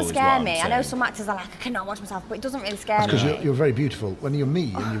 Yeah, it doesn't is what scare I'm me. I know saying? some actors are like, I cannot watch myself, but it doesn't really scare Because me. you're very beautiful. When you're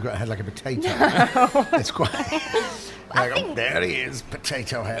me and you've got a head like a potato, it's quite... like, oh, there he is,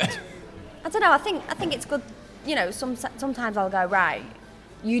 potato head. I don't know. I think it's good. You know, sometimes I'll go, right,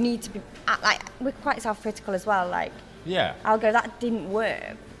 you need to be like, we're quite self-critical as well. Like, Yeah. I'll go, that didn't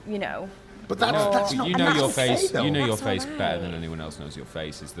work. You know. But that's you not... know and your that's face. okay, though. You know your That's face all better than right. anyone else knows your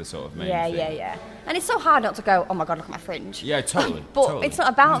face. Is the sort of main Yeah, thing. yeah. And it's so hard not to go, oh my God, look at my fringe. Yeah, totally. But totally. it's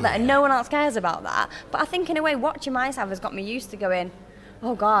not about that, and no one else cares about that. But I think in a way, watching myself has got me used to going,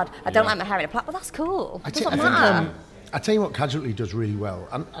 oh God, I don't Yeah. like my hair in a plait. Well, that's cool. It doesn't I matter. think, I tell you what Casualty does really well,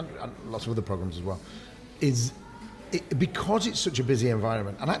 and lots of other programs as well, is because it's such a busy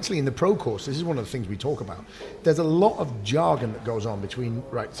environment, and actually in the pro course, this is one of the things we talk about, there's a lot of jargon that goes on between,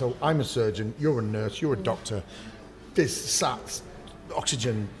 right, so I'm a surgeon, you're a nurse, you're a doctor, this SAT's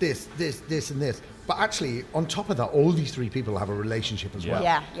oxygen, this, and this. But actually, on top of that, all these three people have a relationship as well.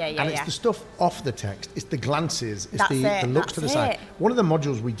 Yeah. And it's the stuff off the text, it's the glances, it's the looks that's to the side. it. One of the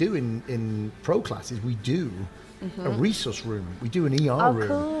modules we do in pro class is we do a resus room, we do an ER room,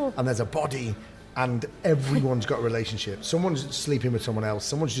 cool. and there's a body, and everyone's got a relationship. Someone's sleeping with someone else,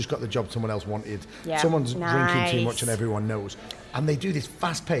 someone's just got the job someone else wanted, someone's drinking too much and everyone knows. And they do this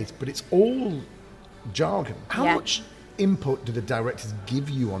fast pace, but it's all jargon. How much input do the directors give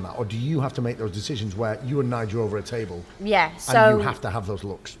you on that, or do you have to make those decisions where you and Nigel are over a table so and you have to have those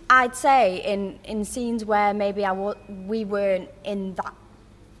looks? I'd say in scenes where maybe we weren't in that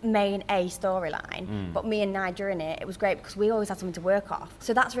main A storyline, but me and Nigel are in it, it was great because we always had something to work off,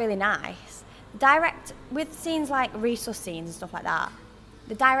 so that's really nice. Direct with scenes like resource scenes and stuff like that,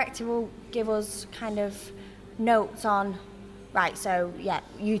 the director will give us kind of notes on, right, so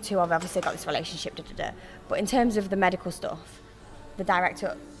you two have obviously got this relationship, but in terms of the medical stuff, the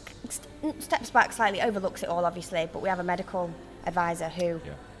director steps back slightly, overlooks it all obviously, but we have a medical advisor who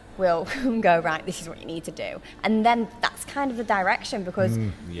will go, right, this is what you need to do. And then that's kind of the direction, because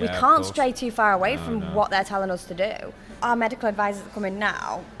we can't stray too far away from what they're telling us to do. Our medical advisors that come in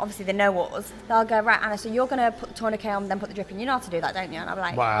now, obviously they know us, they'll go, right, Anna, so you're going to put the tourniquet on, then put the drip in. You know how to do that, don't you? And I'm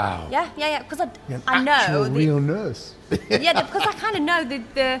like, wow. Yeah, because I know. know. Real nurse. Because I kind of know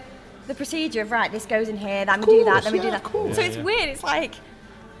the procedure of, right, this goes in here, then we do that, then we do that. So it's weird, it's like,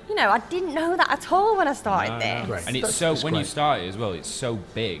 I didn't know that at all when I started this. Great. And it's so, when you start it as well, it's so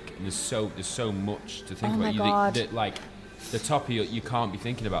big, and there's so much to think about. My God. Like, the top of you can't be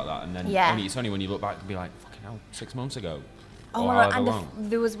thinking about that, and then it's only when you look back and be like, fucking hell, 6 months ago. Oh my God,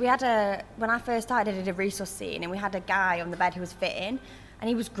 and when I first started, I did a resource scene, and we had a guy on the bed who was fitting, and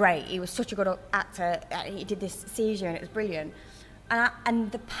he was great. He was such a good actor. He did this seizure, and it was brilliant. And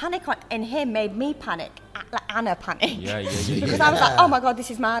the panic in him made me panic, like Anna panic. Because I was like, oh my God,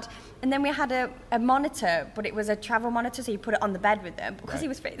 this is mad. And then we had a monitor, but it was a travel monitor, so you put it on the bed with them. Because he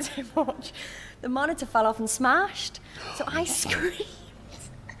was fitting so much, the monitor fell off and smashed. So I screamed.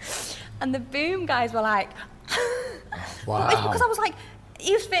 And the boom guys were like, wow. Because I was like,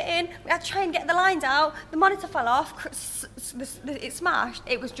 he was fitting, we had to try and get the lines out, the monitor fell off, it smashed.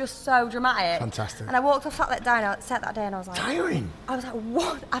 It was just so dramatic. Fantastic. And I walked off set that day and I was like... Tiring. I was like,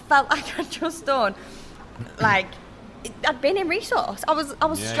 what? I felt like I'd just done, like, I'd been in resource. I was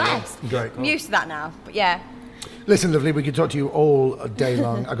stressed. Great. I'm used to that now, but Listen, lovely, we could talk to you all day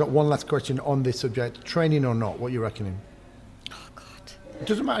long. I got one last question on this subject. Training or not, what are you reckoning? It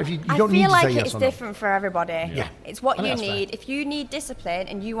doesn't matter if you don't need to say yes or no. I feel like it's different for everybody. Yeah. It's what you Fair. need. If you need discipline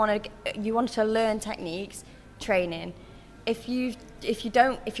and you want to learn techniques, training. If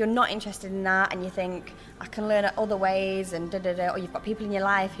you're not interested in that and you think I can learn it other ways and or you've got people in your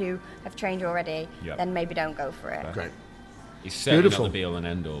life who have trained already, then maybe don't go for it. Great. It's certainly not the be all and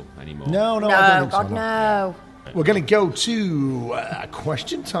end all anymore. No, No, I don't think God, so, no. We're going to go to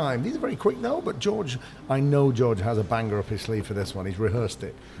question time. These are very quick though, but I know George has a banger up his sleeve for this one. He's rehearsed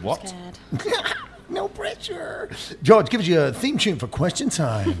it. What? Scared. No pressure. George, give us your theme tune for question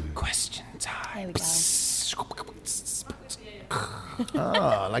time. Question time. There we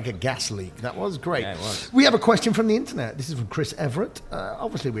go. Like a gas leak. That was great. Yeah, it was. We have a question from the internet. This is from Chris Everett.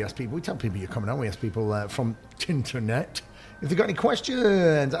 Obviously, we tell people you're coming on. We ask people from Tinternet if they've got any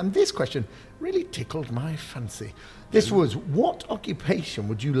questions. And this question really tickled my fancy. This was, what occupation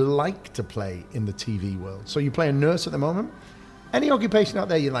would you like to play in the TV world? So you play a nurse at the moment. Any occupation out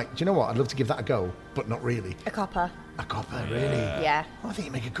there you're like, do you know what? I'd love to give that a go, but not really. A copper. A copper, really? Yeah. Well, I think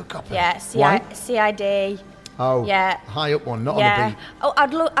you make a good copper. Yeah, CID. Oh, yeah. High up one, not on the beat. Oh,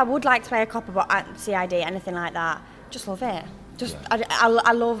 I would like to play a copper, but CID, anything like that. Just love it.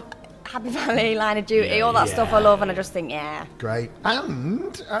 I love Happy Valley, Line of Duty, all that stuff I love, and I just think, Great.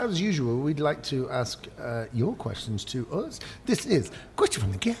 And, as usual, we'd like to ask your questions to us. This is Question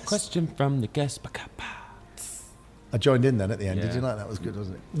from the Guest. Question from the guest. I joined in then at the end. Did you like that? That was good,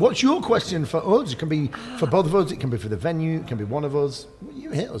 wasn't it? What's your question for us? It can be for both of us. It can be for the venue. It can be one of us.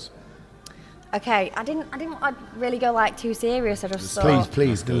 You hit us. Okay, I didn't want to really go like too serious. I just thought...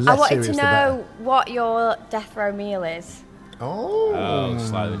 Please. The I less wanted serious, to the know better. what your death row meal is. Oh.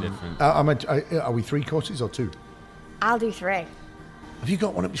 Slightly different. Are we 3 courses or 2? I'll do 3. Have you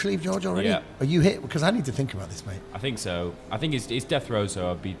got one up your sleeve, George, already? Yeah. Are you hit? Because I need to think about this, mate. I think so. I think it's death row, so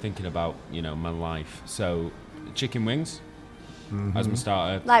I'll be thinking about, my life. So, chicken wings as my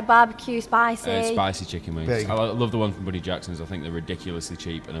starter. Like barbecue, spicy? Spicy chicken wings. Big. I love the one from Buddy Jackson's. I think they're ridiculously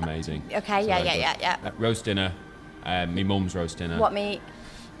cheap and amazing. Okay, So yeah. roast dinner. My mum's roast dinner. What meat?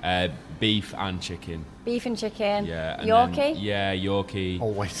 Beef and chicken. Beef and chicken. Yeah. and Yorkie? then- yeah, Yorkie.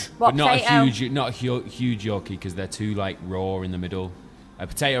 Always. What But not potato? a huge Yorkie because they're too like raw in the middle. A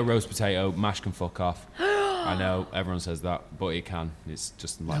potato, roast potato, mash can fuck off. I know everyone says that, but it can. It's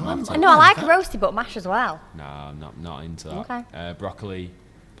just like No, I like roasted but mash as well. No, I'm not into that. Okay. Broccoli,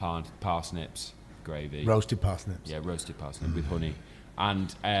 parsnips, gravy. Roasted parsnips. Yeah, roasted parsnip with honey.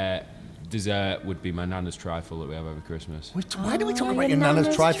 And dessert would be my nana's trifle that we have over Christmas. Why do we talk Oh, about your your nana's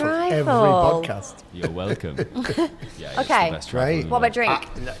nana's trifle every trifle. podcast? You're welcome. Yeah, it's Okay. the best trifle Right. in the What about world.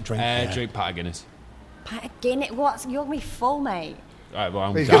 drink? Drink. yeah. Drink Pat of Guinness. Guinness. What? You're going to be full, mate. All right, well,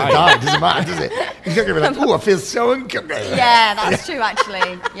 I'm He's going to dying. die, doesn't matter, does it? He's not going to be like, oh, I feel so uncomfortable. Yeah, that's true,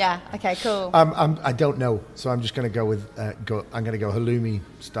 actually. Yeah. Okay, cool. I don't know, so I'm just going to go with, I'm going to go halloumi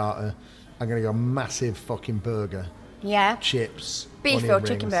starter. I'm going to go massive fucking burger, Yeah. chips. Beef onion or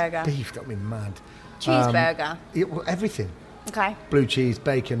chicken rings. burger? Beef, got me mad. Cheeseburger. Everything. Okay. Blue cheese,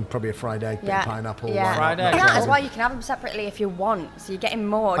 bacon, probably a fried egg, bit Yeah. of pineapple. Yeah. why not? Fried egg. And that as well, you can have them separately if you want, so you're getting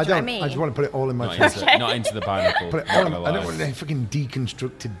more. Do you know what I mean? I just want to put it all in my Not face. into, not into the pineapple. Put it not all gonna I don't lie. want a fucking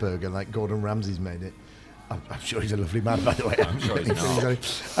deconstructed burger like Gordon Ramsay's made it. I'm sure he's a lovely man, by the way. I'm sure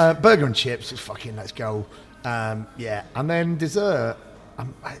he's not. Burger and chips, it's fucking, let's go. Yeah, and then dessert.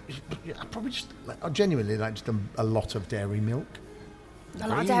 I probably just, genuinely like just a lot of dairy milk. A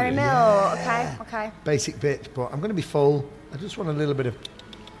lot of dairy milk. Okay. Basic bits, but I'm going to be full. I just want a little bit of,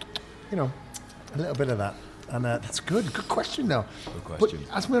 a little bit of that. And that's good. Good question, though. Good question.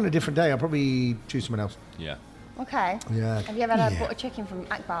 But ask me on a different day. I'll probably choose someone else. Yeah. Okay. Yeah. Have you ever had Yeah. butter chicken from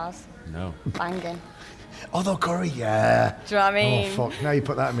Akbar's? No. Banging. Although curry, yeah. Do you know what I mean? Oh, fuck. Now you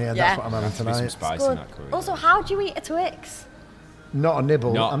put that in me, Yeah. that's what I'm having There's some tonight. spice in Good. that curry. Also, how do you eat a Twix? Not a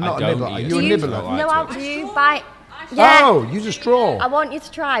nibble. No, I'm I not a don't nibbler. Are eat you a it. nibbler? I like No, Twix. do you bite? Yeah. Oh, use a straw. I want you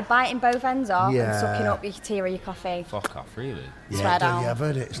to try biting both ends off Yeah. and sucking up your tea or your coffee. Fuck off, really? Swear down. Yeah, I've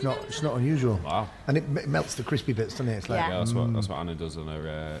heard it. It's not unusual. Wow. And it melts the crispy bits, doesn't it? It's like, Yeah. Yeah, that's what Anna does on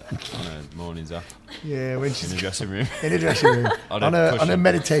her mornings off yeah, when in she's the dressing room. in the dressing room On on a a cushion.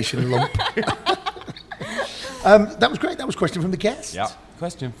 meditation lump. That was great. That was a question from the guest. Yeah.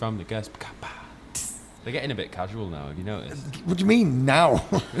 Question from the guest. They're getting a bit casual now. Have you noticed? What do you mean now?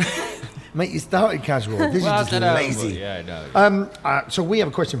 Mate, you started casual. This Well, I is just don't know, lazy. but yeah, no. So we have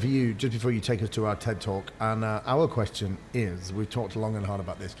a question for you just before you take us to our TED Talk. And our question is, we've talked long and hard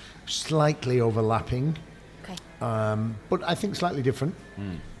about this, slightly overlapping, Okay. but I think slightly different.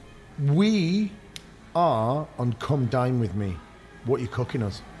 We are on Come Dine With Me. What are you cooking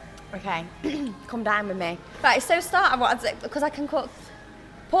us? Okay. Come dine with me. Right, so start because I can cook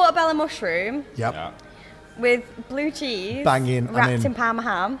portobello mushroom Yep. Yeah. with blue cheese Banging, I'm wrapped in. in Parma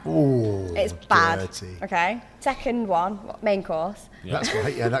ham. Oh, It's bad. dirty. Okay. Second one, main course. Yeah. That's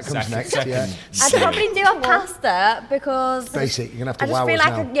right. Yeah, that comes Second- next. second. Yeah. I'd probably do a pasta because Basic. You're gonna have to I just wow feel us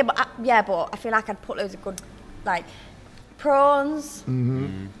like now. but I feel like I'd put loads of good like prawns,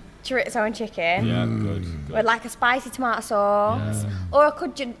 chorizo and chicken. Yeah, good. With like a spicy tomato sauce, or I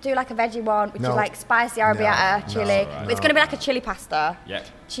could do like a veggie one, which No. is like spicy arrabbiata, No, chili. no, But it's gonna be like a chili pasta. Yeah.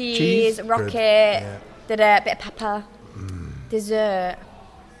 Cheese, Cheese, rocket, good, bit of pepper, dessert.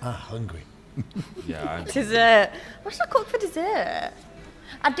 Hungry. Yeah. Dessert. What should I cook for dessert?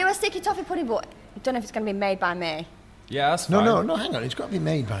 I'd do a sticky toffee pudding, but I don't know if it's gonna be made by me. Yeah, that's No, fine. no, hang on. It's got to be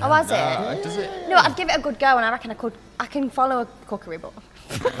made by Oh, hand. has it? Does it? No, I'd give it a good go, and I reckon I can follow a cookery book.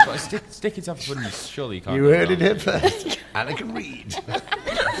 But stick it off pudding. Surely you can't. You go heard wrong. it here first. Anna can read.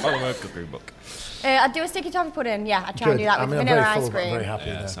 Follow a cookery book. I'd do a sticky toffee pudding. Yeah, I'd try and do that with I'm vanilla very full, ice but I'm very cream. happy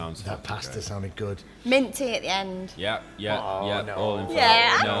Yeah, that, sounds that fucking pasta great. sounded good. Mint tea at the end. Yeah, yeah, no. all in for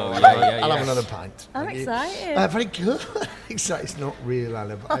Yeah. it. No, yeah. I'll have another pint. I'm Thank you. excited. Very good. Excited. It's not real,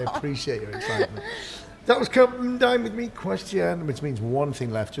 Anna, but I appreciate your excitement. That was Come Dine With Me question, which means one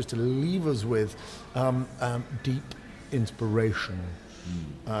thing left, just to leave us with deep inspiration.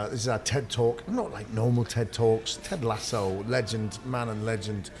 This is our TED Talk, not like normal TED Talks. Ted Lasso, legend, man and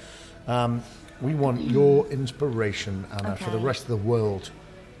legend. We want your inspiration, Anna, for the Okay. rest of the world.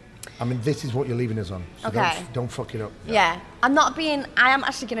 I mean, this is what you're leaving us on. So Okay. don't fuck it up. Yeah. I am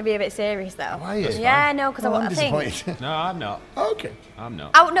actually going to be a bit serious though. Are you? Yeah, no, because Oh, I'm I think. disappointed. No, I'm not. Okay. I'm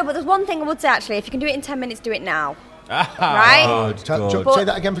not. Oh, no, but there's one thing I would say actually. If you can do it in 10 minutes, do it now. Right? Right? Say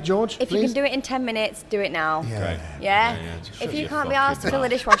that again for George, If please. you can do it in 10 minutes, do it now. Yeah. Great. Yeah? Just If shut you your can't be fucking asked to fill a mouth.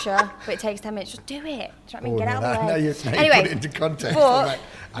 dishwasher, but it takes 10 minutes, just do it. Do you know what I mean? Get out of the way. Now you put it into context. But I'm like,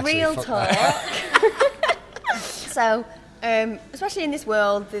 actually, real fuck talk. that. So, especially in this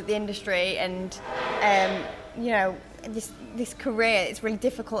world, the industry, and this career, it's really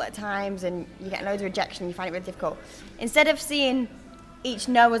difficult at times, and you get loads of rejection. You find it really difficult. Instead of seeing each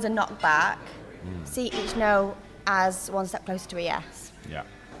no as a knockback, see each no as one step closer to a yes. Yeah.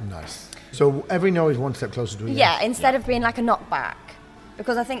 Nice. So every no is one step closer to a yes. Yeah, instead of being like a knockback.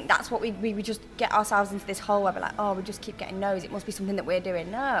 Because I think that's what we just get ourselves into this hole where we're like, oh, we just keep getting no's. It must be something that we're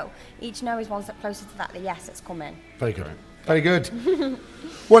doing. No. Each no is one step closer to that, the yes that's coming. Very good. Very good.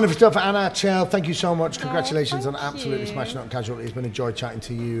 Wonderful stuff, Anna Chell. Thank you so much. Congratulations on absolutely smashing it on Casualty. It's been a joy chatting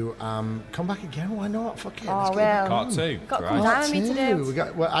to you. Come back again. Why not? Fuck it. Oh, Let's get well. back Part on. 2. Got Right. Come Dine With Me to do. We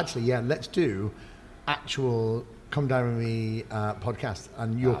got, well, actually, yeah, let's do actual Come Dine With Me podcast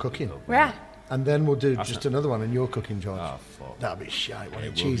and your cooking. Yeah. And then we'll do just another one and your cooking, George. Oh, fuck. That'll be shite. It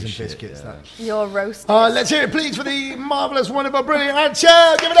will Cheese be and shit, biscuits. yeah. That. Your roast. Let's hear it, please, for the marvellous, wonderful, brilliant Anna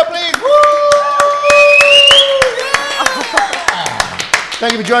Chell. Give it up, please. Woo! Yeah!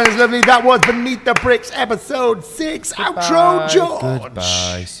 Thank you for joining us, lovely. That was Beneath the Bricks, episode 6. Outro, George.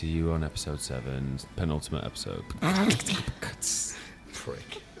 Goodbye. See you on episode 7, penultimate episode.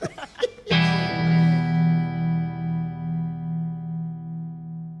 Prick.